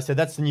and they said,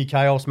 that's the new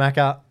Chaos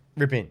Macca.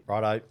 Rip in,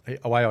 righto,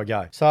 away I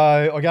go. So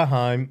I go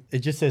home, it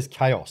just says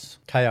Chaos,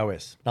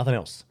 K-O-S, nothing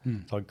else.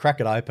 So I crack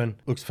it open,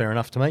 looks fair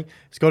enough to me.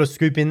 It's got a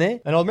scoop in there.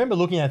 And I remember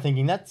looking at it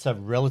thinking, that's a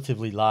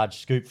relatively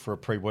large scoop for a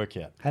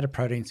pre-workout. Had a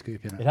protein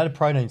scoop in it. It had a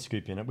protein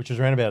scoop in it, which was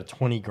around about a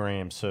 20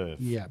 gram serve,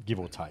 give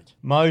or take.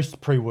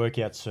 Most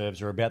pre-workout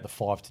serves are about the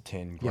 5 to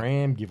 10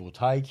 gram, give or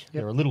take.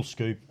 They're a little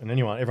scoop. And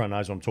everyone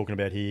knows what I'm talking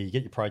about here. You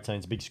get your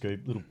proteins, big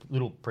scoop,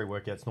 little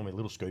pre-workouts, normally a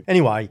little scoop.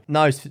 Anyway,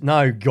 no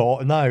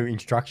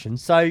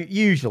instructions. So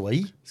usually...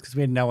 It's because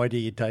we had no idea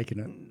you'd taken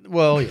it.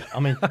 Well, yeah.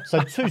 I mean,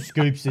 so 2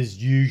 scoops is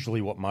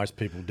usually what most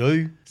people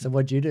do. So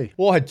what'd you do?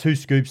 Well, I had 2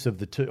 scoops of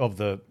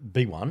the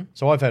big one.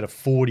 So I've had a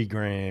 40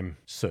 gram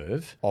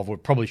serve of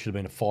what probably should have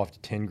been a 5 to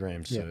 10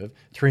 gram serve,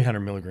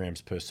 300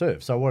 milligrams per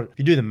serve. So if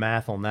you do the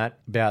math on that,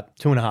 about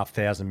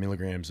 2,500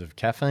 milligrams of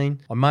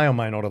caffeine. I may or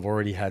may not have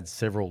already had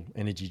several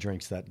energy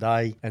drinks that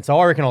day. And so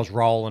I reckon I was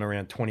rolling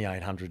around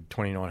 2,800,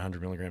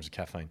 2,900 milligrams of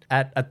caffeine.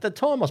 At the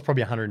time, I was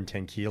probably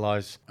 110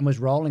 kilos. And was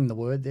rolling the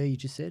word there you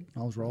just said? said?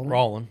 I was rolling.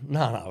 Rolling.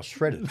 No, I was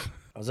shredded.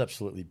 I was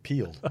absolutely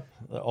peeled.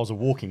 I was a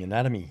walking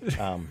anatomy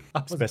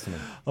specimen.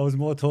 I was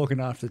more talking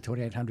after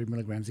 2,800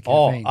 milligrams of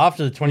caffeine.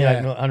 After the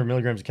 2,800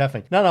 milligrams of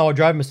caffeine. No, I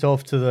drove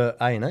myself to the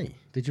A&E.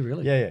 Did you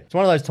really? Yeah. It's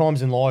one of those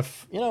times in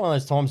life, I don't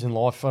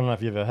know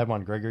if you've ever had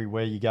one, Gregory,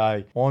 where you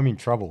go, I'm in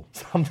trouble.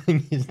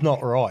 Something is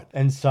not right.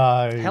 And so...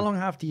 How long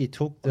after you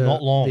took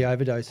not long. The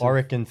overdose? I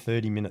reckon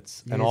 30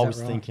 minutes. Yeah, and I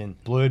was thinking,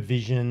 blurred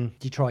vision.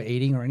 Did you try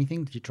eating or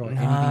anything? Did you try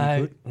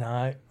anything you could?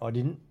 No, I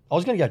didn't. I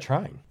was going to go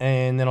train.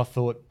 And then I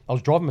thought, I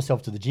was driving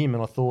myself to the gym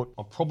and I thought,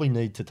 I probably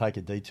need to take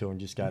a detour and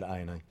just go to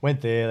A&E. Went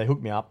there, they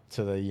hooked me up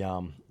to the,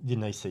 did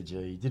an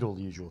ECG, did all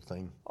the usual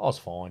thing. I was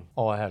fine.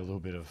 I had a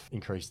little bit of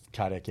increased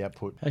cardiac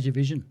output. How's your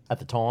vision? At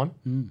the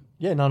time?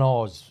 Yeah, I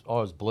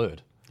was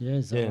blurred.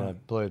 Yeah,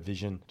 blurred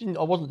vision. Didn't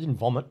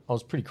vomit. I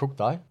was pretty crook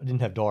though. I didn't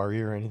have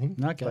diarrhea or anything.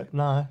 Okay. But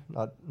no,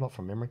 not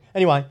from memory.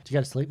 Anyway. Did you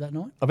go to sleep that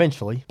night?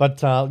 Eventually.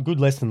 But good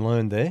lesson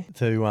learned there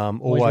to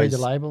always read the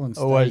label and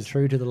stay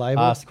true to the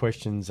label. Ask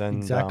questions and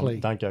exactly.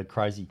 Don't go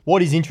crazy.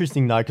 What is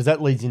interesting though, because that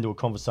leads into a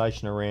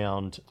conversation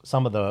around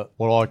some of the,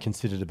 what I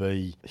consider to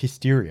be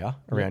hysteria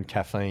around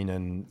caffeine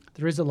and...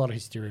 There is a lot of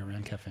hysteria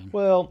around caffeine.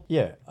 Well,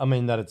 yeah. I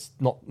mean, that it's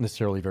not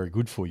necessarily very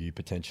good for you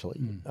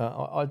potentially.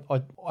 I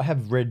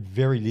have read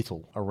very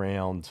little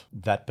around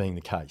that being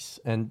the case.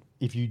 And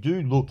if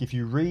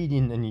you read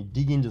in and you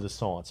dig into the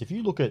science, if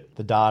you look at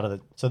the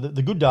data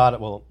the good data,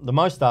 the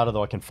most data that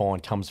I can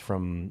find comes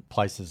from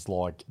places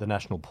like the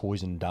National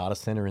Poison Data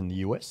Center in the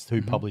US,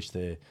 who publish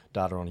their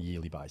data on a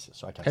yearly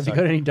basis. Okay. Have you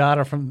got any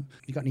data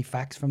you got any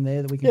facts from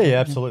there that we can... Yeah,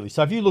 absolutely.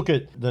 So if you look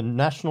at the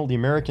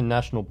American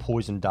National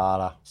Poison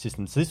Data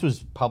System, so this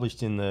was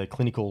published in the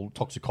Clinical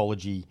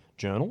Toxicology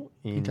Journal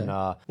in,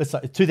 let's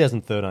say,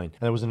 2013. And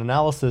there was an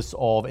analysis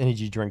of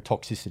energy drink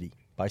toxicity,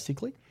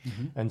 basically.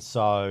 And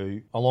so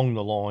along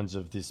the lines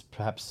of this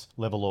perhaps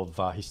level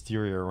of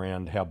hysteria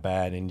around how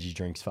bad energy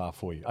drinks are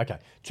for you. Okay,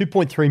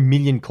 2.3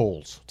 million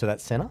calls to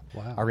that centre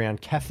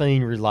around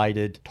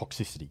caffeine-related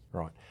toxicity,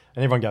 right?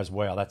 And everyone goes,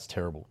 wow, that's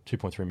terrible.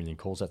 2.3 million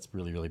calls, that's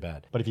really, really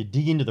bad. But if you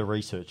dig into the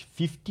research,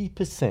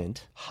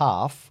 50%,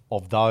 half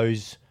of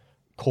those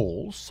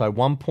calls, so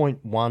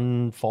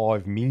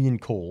 1.15 million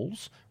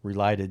calls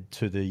related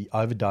to the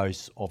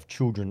overdose of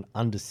children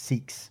under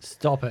 6.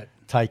 Stop it.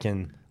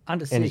 Taken...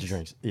 Under 6. Energy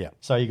drinks, yeah.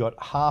 So you got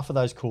half of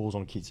those calls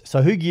on kids. So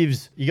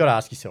you got to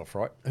ask yourself,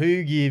 right?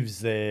 Who gives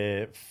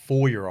their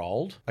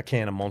 4-year-old a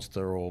can of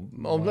Monster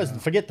let's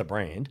forget the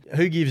brand.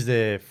 Who gives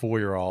their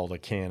 4-year-old a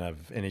can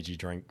of energy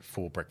drink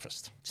for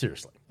breakfast?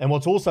 Seriously. And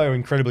what's also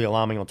incredibly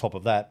alarming on top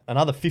of that,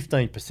 another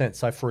 15%.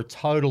 So for a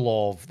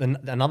total of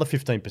another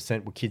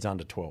 15% were kids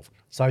under 12.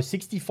 So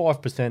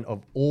 65%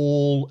 of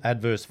all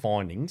adverse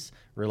findings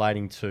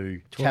relating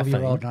to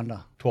 12-year-old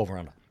under. 12 or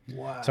under.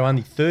 Wow. So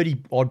only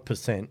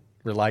 30%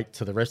 relate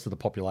to the rest of the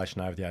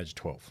population over the age of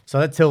 12. So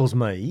that tells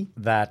me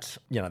that,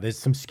 there's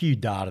some skewed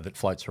data that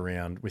floats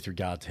around with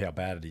regard to how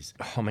bad it is.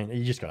 I mean,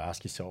 you just got to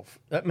ask yourself.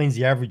 That means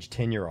the average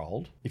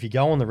 10-year-old, if you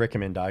go on the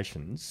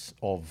recommendations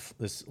of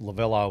this,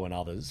 Lavello and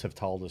others have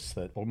told us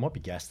that, or it might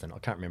be Gaston, I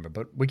can't remember,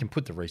 but we can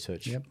put the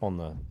research at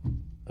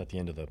the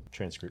end of the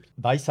transcript.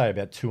 They say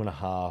about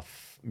 2.5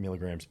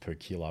 milligrams per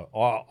kilo.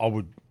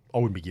 I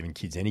wouldn't be giving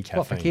kids any caffeine.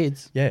 What, for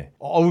kids? Yeah.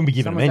 I wouldn't be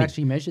giving them any. Someone's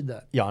actually measured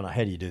that? Yeah, I know.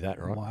 How do you do that,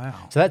 right?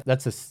 Wow. So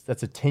that's a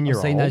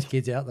 10-year-old. I've seen those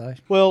kids out, though.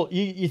 Well,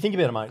 you think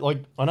about it, mate. Like,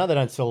 I know they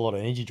don't sell a lot of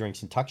energy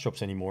drinks in tuck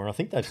shops anymore, and I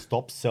think they've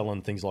stopped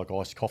selling things like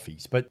iced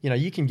coffees. But,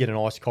 you can get an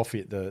iced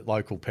coffee at the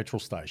local petrol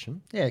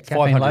station. Yeah,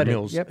 caffeine loaded.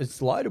 Mils. Yep.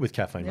 It's loaded with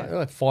caffeine. Yeah.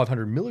 Like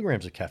 500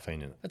 milligrams of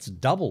caffeine in it. That's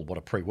double what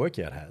a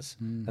pre-workout has.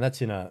 And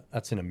that's in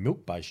a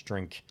milk-based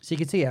drink. So you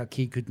can see how a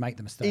kid could make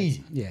the mistake.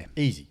 Easy. Yeah.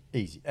 Easy.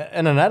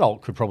 And an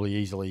adult could probably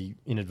easily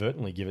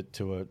inadvertently give it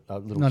to a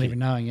little Not kid. even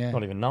knowing, yeah.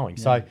 Not even knowing.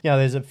 Yeah. So,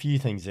 there's a few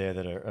things there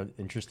that are an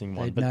interesting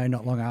one. They'd know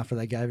not long after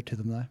they gave it to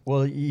them, though.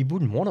 Well, you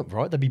wouldn't want it,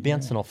 right? They'd be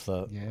bouncing off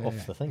the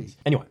things.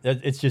 Anyway,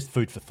 it's just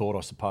food for thought, I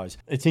suppose.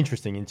 It's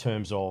interesting in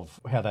terms of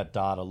how that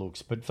data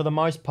looks. But for the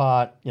most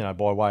part,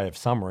 by way of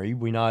summary,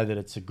 we know that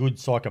it's a good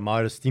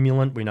psychomotor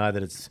stimulant. We know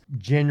that it's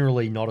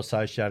generally not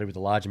associated with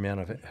a large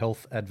amount of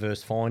health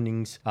adverse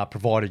findings,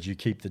 provided you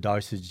keep the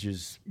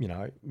dosages,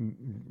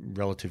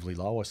 relatively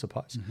low, I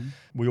suppose.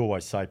 We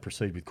always say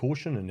proceed with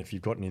caution, and if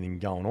you've got anything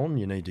going on,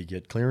 you need to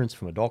get clearance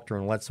from a doctor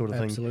and all that sort of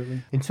thing.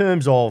 Absolutely. In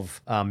terms of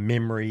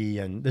memory,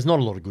 and there's not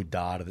a lot of good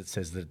data that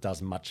says that it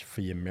does much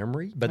for your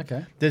memory, but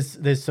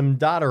there's some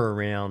data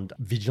around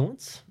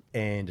vigilance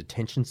and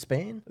attention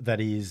span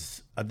that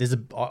is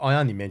I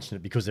only mention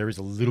it because there is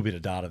a little bit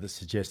of data that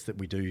suggests that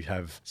we do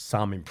have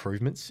some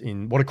improvements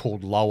in what are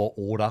called lower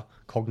order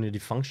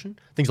cognitive function.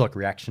 Things like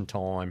reaction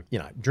time.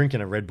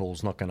 Drinking a Red Bull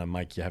is not going to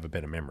make you have a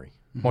better memory.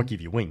 Might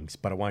give you wings,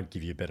 but it won't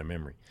give you a better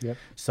memory. Yep.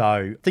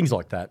 So things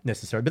like that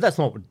necessary, but that's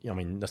not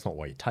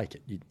why you take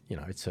it.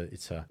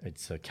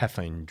 It's a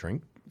caffeine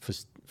drink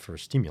for a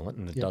stimulant,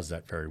 and it does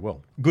that very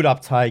well. Good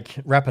uptake,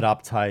 rapid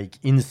uptake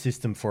in the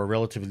system for a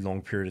relatively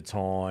long period of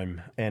time,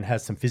 and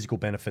has some physical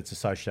benefits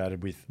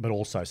associated with, but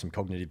also some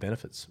cognitive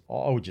benefits.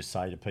 I would just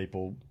say to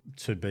people,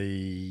 to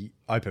be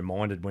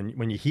open-minded.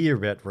 When you hear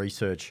about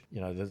research,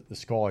 the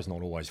sky's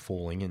not always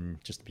falling,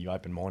 and just to be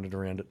open-minded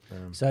around it.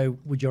 So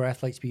would your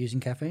athletes be using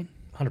caffeine?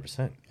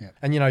 100%. Yeah.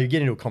 And, you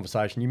get into a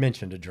conversation. You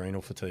mentioned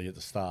adrenal fatigue at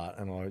the start,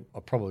 and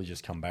I'll probably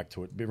just come back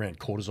to it around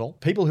cortisol.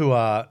 People who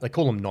they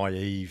call them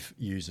naive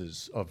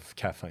users of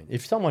caffeine.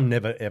 If someone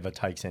never, ever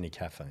takes any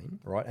caffeine,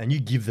 right, and you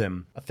give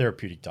them a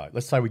therapeutic dose,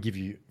 let's say we give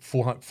you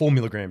 4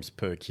 milligrams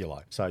per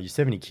kilo. So you're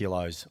 70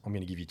 kilos, I'm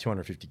going to give you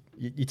 250.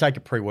 You take a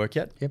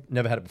pre-workout,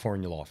 never had it before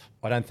in your life.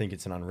 I don't think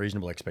it's an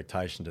unreasonable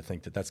expectation to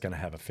think that that's going to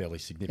have a fairly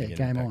significant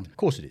game impact. on. Of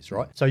course it is,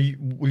 right? So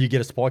will you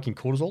get a spike in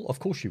cortisol? Of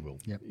course you will.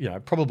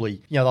 Yep.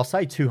 Probably, they'll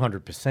say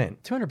 200%.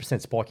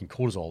 200% spike in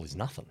cortisol is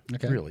nothing,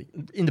 really.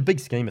 In the big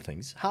scheme of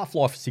things,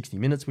 half-life 60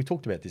 minutes, we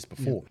talked about this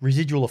before.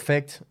 Residual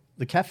effect,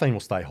 the caffeine will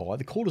stay high,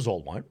 the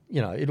cortisol won't.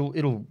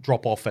 It'll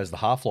drop off as the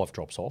half-life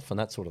drops off and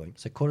that sort of thing.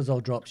 So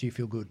cortisol drops, you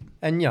feel good.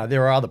 And,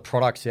 there are other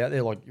products out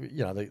there like,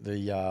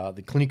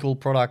 the clinical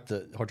product,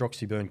 the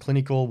Hydroxyburn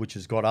Clinical, which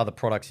has got other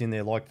products in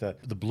there like the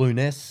Blue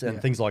Ness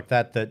and things like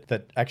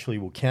that actually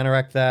will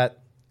counteract that.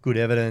 Good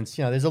evidence.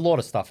 There's a lot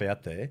of stuff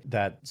out there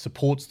that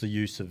supports the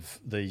use of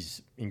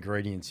these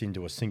ingredients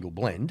into a single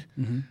blend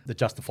that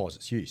justifies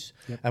its use.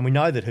 Yep. And we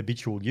know that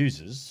habitual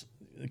users,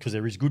 because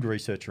there is good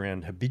research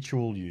around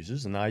habitual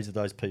users, and those are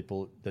those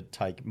people that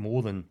take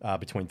more than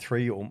between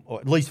 3 or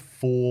at least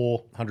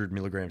 400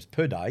 milligrams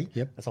per day.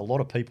 Yep. That's a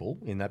lot of people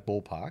in that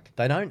ballpark.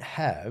 They don't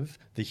have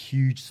the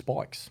huge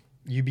spikes.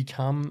 You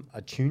become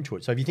attuned to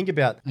it. So if you think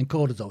about... And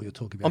cortisol you're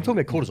talking about. I'm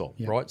talking about cortisol,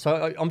 right?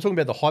 So I'm talking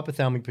about the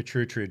hypothalamic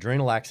pituitary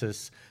adrenal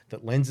axis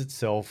that lends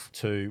itself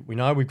to... We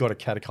know we've got a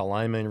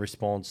catecholamine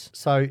response.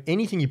 So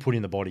anything you put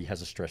in the body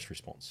has a stress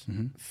response.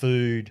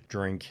 Food,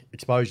 drink,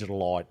 exposure to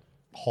light,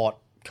 hot,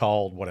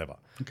 cold, whatever.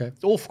 Okay.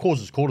 It all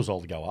causes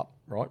cortisol to go up,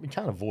 right? We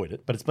can't avoid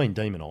it, but it's been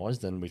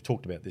demonised, and we've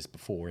talked about this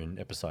before in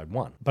episode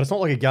 1. But it's not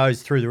like it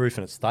goes through the roof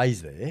and it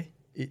stays there.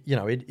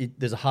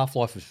 There's a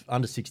half-life of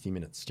under 60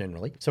 minutes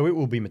generally. So it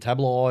will be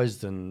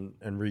metabolized and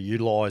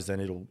reutilised,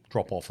 and it'll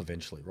drop off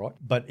eventually, right?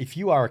 But if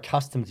you are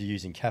accustomed to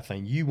using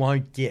caffeine, you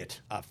won't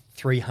get a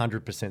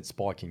 300%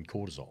 spike in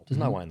cortisol. There's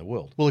no way in the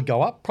world. Will it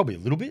go up? Probably a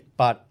little bit,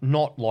 but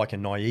not like a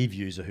naive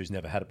user who's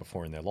never had it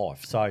before in their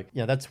life. So,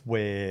 that's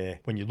where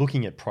when you're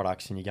looking at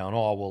products and you're going,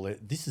 oh, well,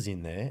 this is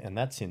in there and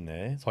that's in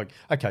there. It's like,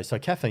 okay, so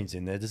caffeine's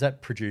in there. Does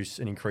that produce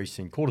an increase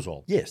in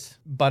cortisol? Yes.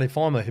 But if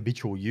I'm a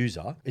habitual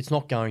user, it's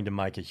not going to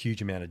make a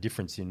huge amount of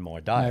difference in my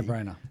day.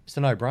 No-brainer. It's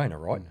a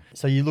no-brainer, right?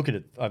 So you look at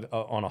it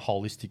on a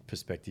holistic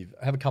perspective.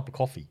 Have a cup of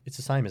coffee. It's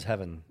the same as have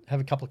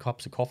a couple of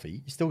cups of coffee.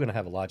 You're still going to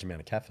have a large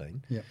amount of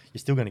caffeine. Yep. You're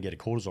still going to get a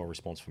cortisol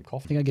response from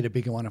coffee. I think I'd get a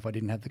bigger one if I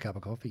didn't have the cup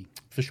of coffee.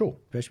 For sure.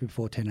 Especially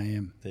before 10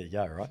 a.m. There you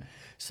go, right?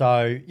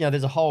 So,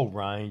 there's a whole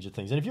range of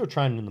things. And if you're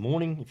training in the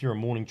morning, if you're a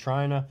morning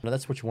trainer,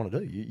 that's what you want to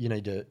do. You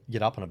need to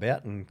get up and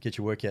about and get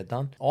your workout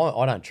done.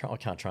 I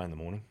can't train in the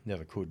morning.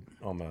 Never could.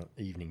 I'm an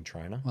evening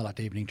trainer. I like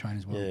to evening train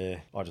as well. Yeah,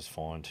 I just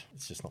find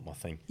it's just not my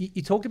thing.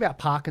 You talked about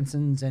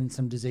Parkinson's and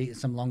some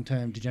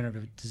long-term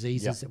degenerative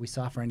diseases that we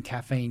suffer, and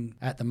caffeine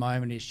at the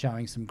moment is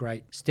showing some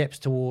great steps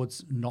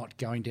towards not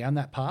going down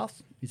that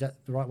path. Is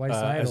that the right way to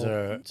say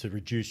it? To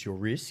reduce your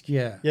risk?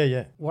 Yeah.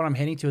 Yeah. What I'm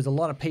heading to is a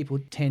lot of people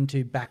tend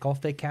to back off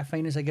their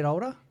caffeine as they get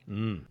older.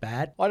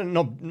 Bad?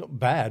 Not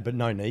bad, but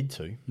no need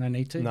to. No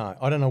need to? No,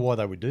 I don't know why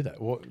they would do that.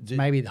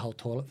 Maybe the whole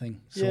toilet thing.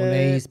 Sore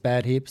knees,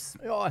 bad hips,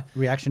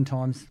 reaction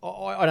times.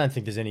 I don't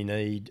think there's any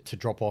need to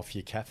drop off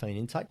your caffeine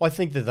intake. I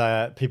think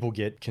that people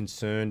get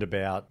concerned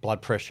about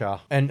blood pressure,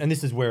 and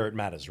this is where it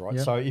matters, right?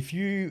 Yep. So if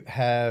you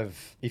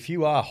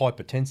are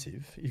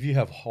hypertensive, if you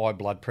have high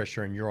blood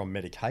pressure and you're on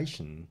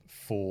medication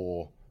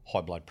for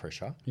high blood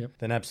pressure,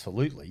 then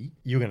absolutely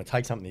you're going to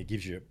take something that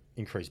gives you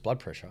increased blood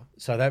pressure.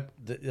 So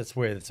that's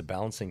where it's a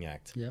balancing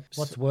act. Yep.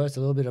 What's worse, a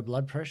little bit of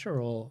blood pressure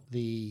or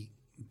the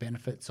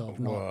benefits of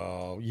not?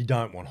 Well, you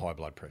don't want high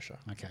blood pressure.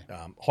 Okay.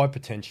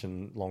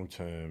 Hypertension long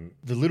term,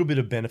 the little bit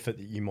of benefit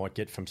that you might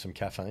get from some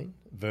caffeine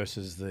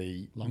versus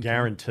the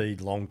guaranteed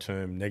long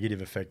term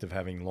negative effect of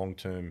having long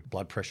term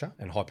blood pressure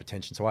and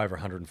hypertension. So over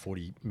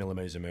 140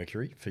 millimeters of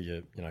mercury for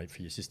your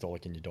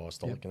systolic and your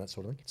diastolic and that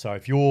sort of thing. So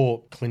if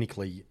you're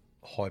clinically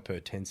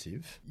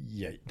hypertensive,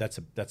 that's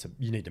a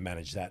you need to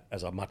manage that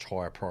as a much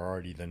higher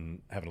priority than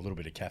having a little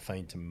bit of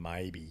caffeine to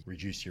maybe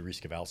reduce your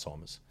risk of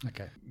Alzheimer's.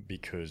 Okay.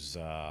 Because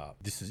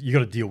you got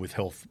to deal with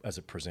health as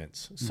it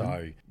presents.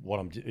 So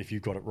if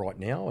you've got it right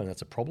now and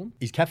that's a problem,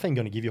 is caffeine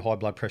going to give you high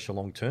blood pressure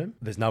long term?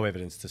 There's no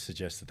evidence to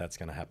suggest that that's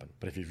going to happen.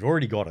 But if you've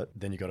already got it,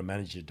 then you've got to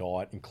manage your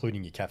diet,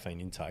 including your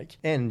caffeine intake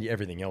and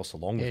everything else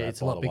along with that.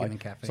 It's a lot bigger than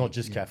caffeine. It's not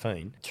just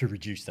caffeine to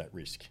reduce that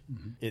risk.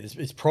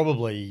 It's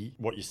probably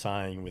what you're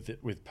saying with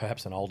perhaps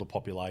an older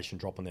population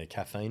dropping their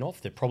caffeine off.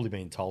 They're probably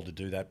being told to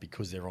do that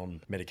because they're on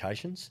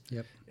medications.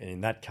 Yep. And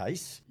in that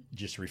case,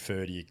 just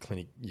refer to your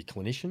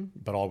clinician.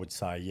 But I would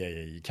say,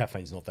 your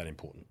caffeine's not that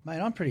important.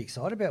 Mate, I'm pretty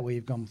excited about where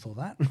you've gone with all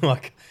that.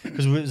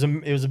 Because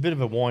it was a bit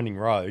of a winding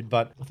road,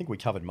 but I think we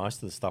covered most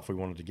of the stuff we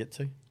wanted to get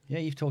to. Yeah,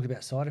 you've talked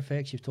about side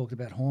effects, you've talked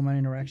about hormone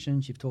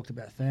interactions, you've talked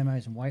about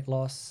thermos and weight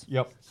loss,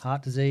 Yep.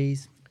 heart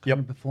disease.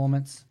 cognitive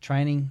performance,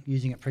 training,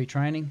 using it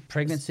pre-training,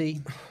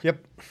 pregnancy.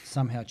 Yep.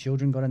 Somehow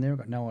children got in there. I've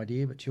got no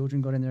idea, but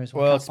children got in there as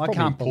well. Well, it's I probably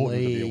can't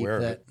important to be believe aware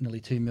of that it. nearly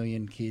 2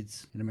 million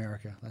kids in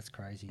America. That's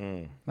crazy.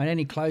 Mate,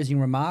 any closing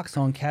remarks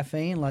on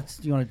caffeine? Do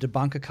you want to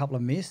debunk a couple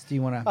of myths? Do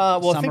you want to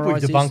Well, I think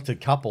we've summarise debunked a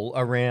couple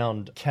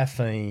around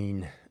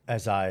caffeine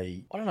as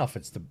I don't know if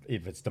it's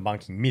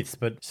debunking myths,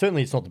 but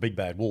certainly it's not the big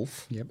bad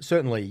wolf. Yep.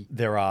 Certainly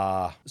there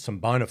are some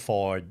bona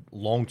fide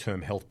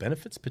long-term health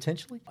benefits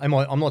potentially. I'm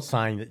not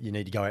saying that you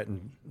need to go out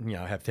and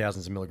have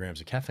thousands of milligrams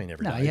of caffeine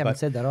every day. No, you haven't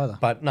said that either.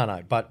 But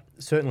no. But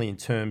certainly in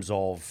terms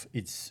of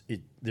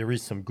there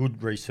is some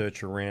good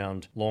research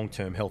around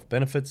long-term health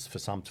benefits for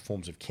some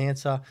forms of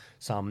cancer,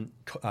 some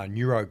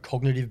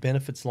neurocognitive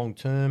benefits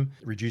long-term,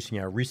 reducing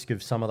our risk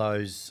of some of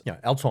those,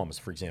 Alzheimer's,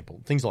 for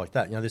example, things like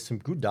that. There's some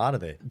good data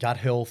there. Gut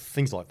health,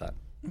 things like that.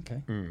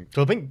 Okay.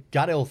 So I think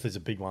gut health is a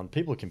big one.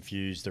 People are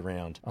confused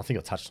around, I think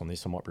I touched on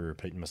this, I might be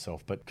repeating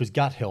myself, but because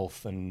gut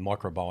health and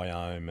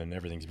microbiome and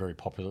everything's very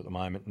popular at the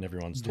moment and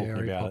everyone's talking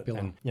Very about popular.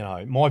 it.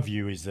 And, my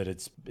view is that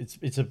it's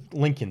a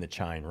link in the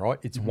chain, right?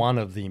 It's one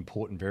of the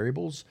important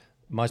variables.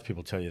 Most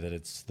people tell you that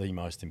it's the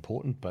most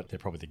important, but they're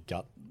probably the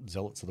gut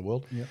zealots of the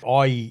world.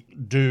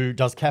 Yep.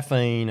 Does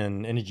caffeine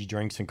and energy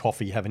drinks and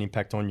coffee have an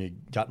impact on your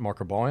gut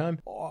microbiome?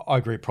 I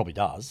agree it probably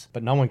does,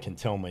 but no one can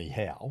tell me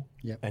how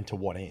and to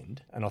what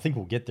end. And I think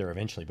we'll get there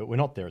eventually, but we're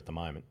not there at the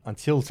moment.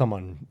 Until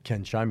someone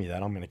can show me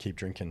that, I'm going to keep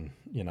drinking,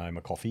 my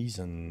coffees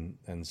and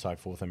so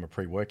forth and my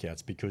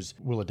pre-workouts, because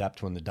we'll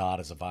adapt when the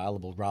data's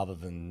available rather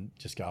than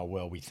just go,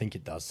 well, we think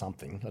it does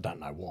something. I don't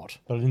know what.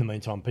 But in the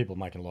meantime, people are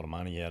making a lot of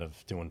money out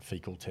of doing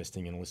fecal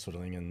testing and all this sort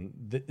of thing,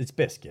 and it's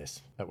best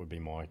guess. That would be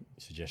my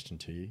suggestion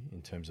to you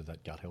in terms of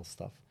that gut health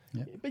stuff.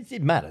 Yep. But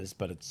it matters,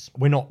 but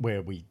we're not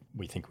where we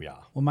think we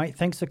are. Well, mate,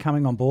 thanks for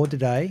coming on board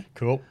today.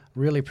 Cool.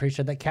 Really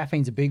appreciate that.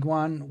 Caffeine's a big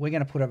one. We're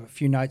going to put up a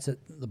few notes at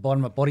the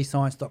bottom of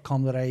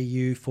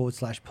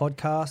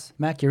bodyscience.com.au/podcast.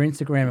 Mac, your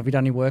Instagram, have you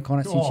done any work on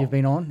it since you've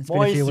been on? It's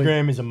My been a few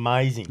Instagram is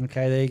amazing.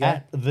 Okay, there you go.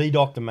 At the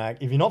Dr. Mac.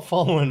 If you're not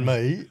following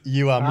me,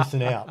 you are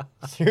missing out.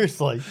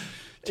 Seriously.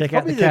 Check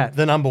out the Probably cat.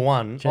 the number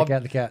one. Check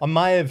out the cat. I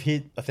may have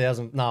hit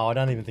 1,000. No, I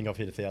don't even think I've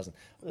hit 1,000.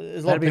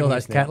 There's a lot That'd of be people all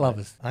those missing cat out,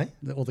 lovers. mate.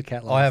 All the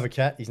cat lovers. I have a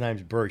cat. His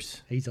name's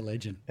Bruce, He's a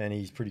legend. and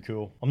he's pretty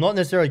cool. I'm not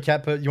necessarily a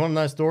cat person. You want to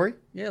know a story?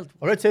 Yeah. I've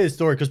got to tell you a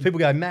story because people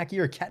go, Mac,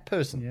 you're a cat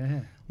person. Yeah.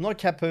 I'm not a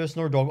cat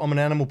person or a dog. I'm an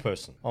animal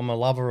person. I'm a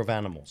lover of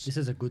animals. This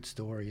is a good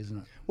story, isn't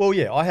it? Well,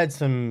 yeah, I had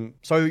some.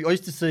 So I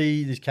used to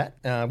see this cat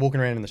walking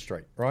around in the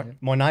street, right? Yep.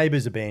 My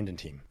neighbours abandoned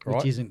him, right?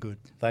 Which isn't good.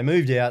 They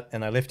moved out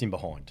and they left him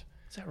behind.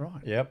 Is that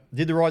right? Yep.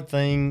 Did the right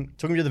thing,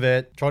 took him to the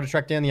vet, tried to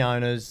track down the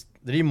owners.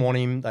 They didn't want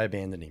him, they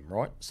abandoned him,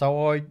 right?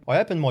 So I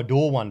opened my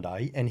door one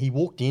day and he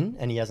walked in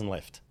and he hasn't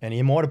left. And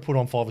he might have put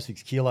on 5 or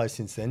 6 kilos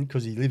since then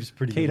because he lives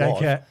pretty good Keto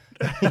life. cat.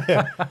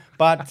 Yeah.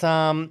 But what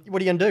are you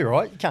going to do,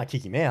 right? You can't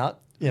kick him out.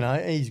 He's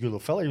a good little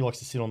fella. He likes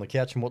to sit on the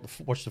couch and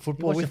watch the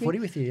football Watch with the me. footy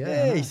with you, yeah. I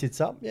Yeah, know. he sits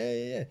up.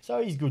 Yeah.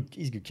 So he's good.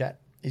 He's a good cat.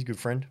 He's a good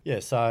friend. Yeah,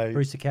 so...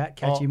 Bruce the cat.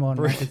 Catch him on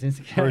Bruce, Mac's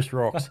Instagram. Bruce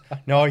rocks.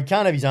 No, he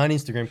can't have his own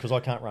Instagram because I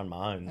can't run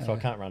my own, so I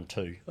can't run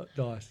two.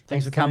 Nice.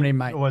 Thanks for coming in,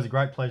 mate. Always a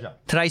great pleasure.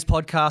 Today's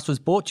podcast was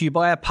brought to you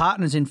by our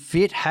partners in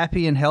Fit,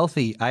 Happy and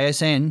Healthy,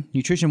 ASN,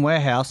 Nutrition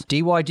Warehouse,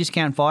 DY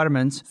Discount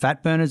Vitamins,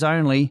 Fat Burners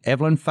Only,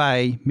 Evelyn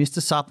Faye,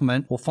 Mr.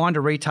 Supplement, or find a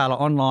retailer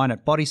online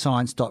at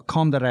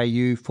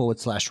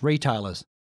bodyscience.com.au/retailers.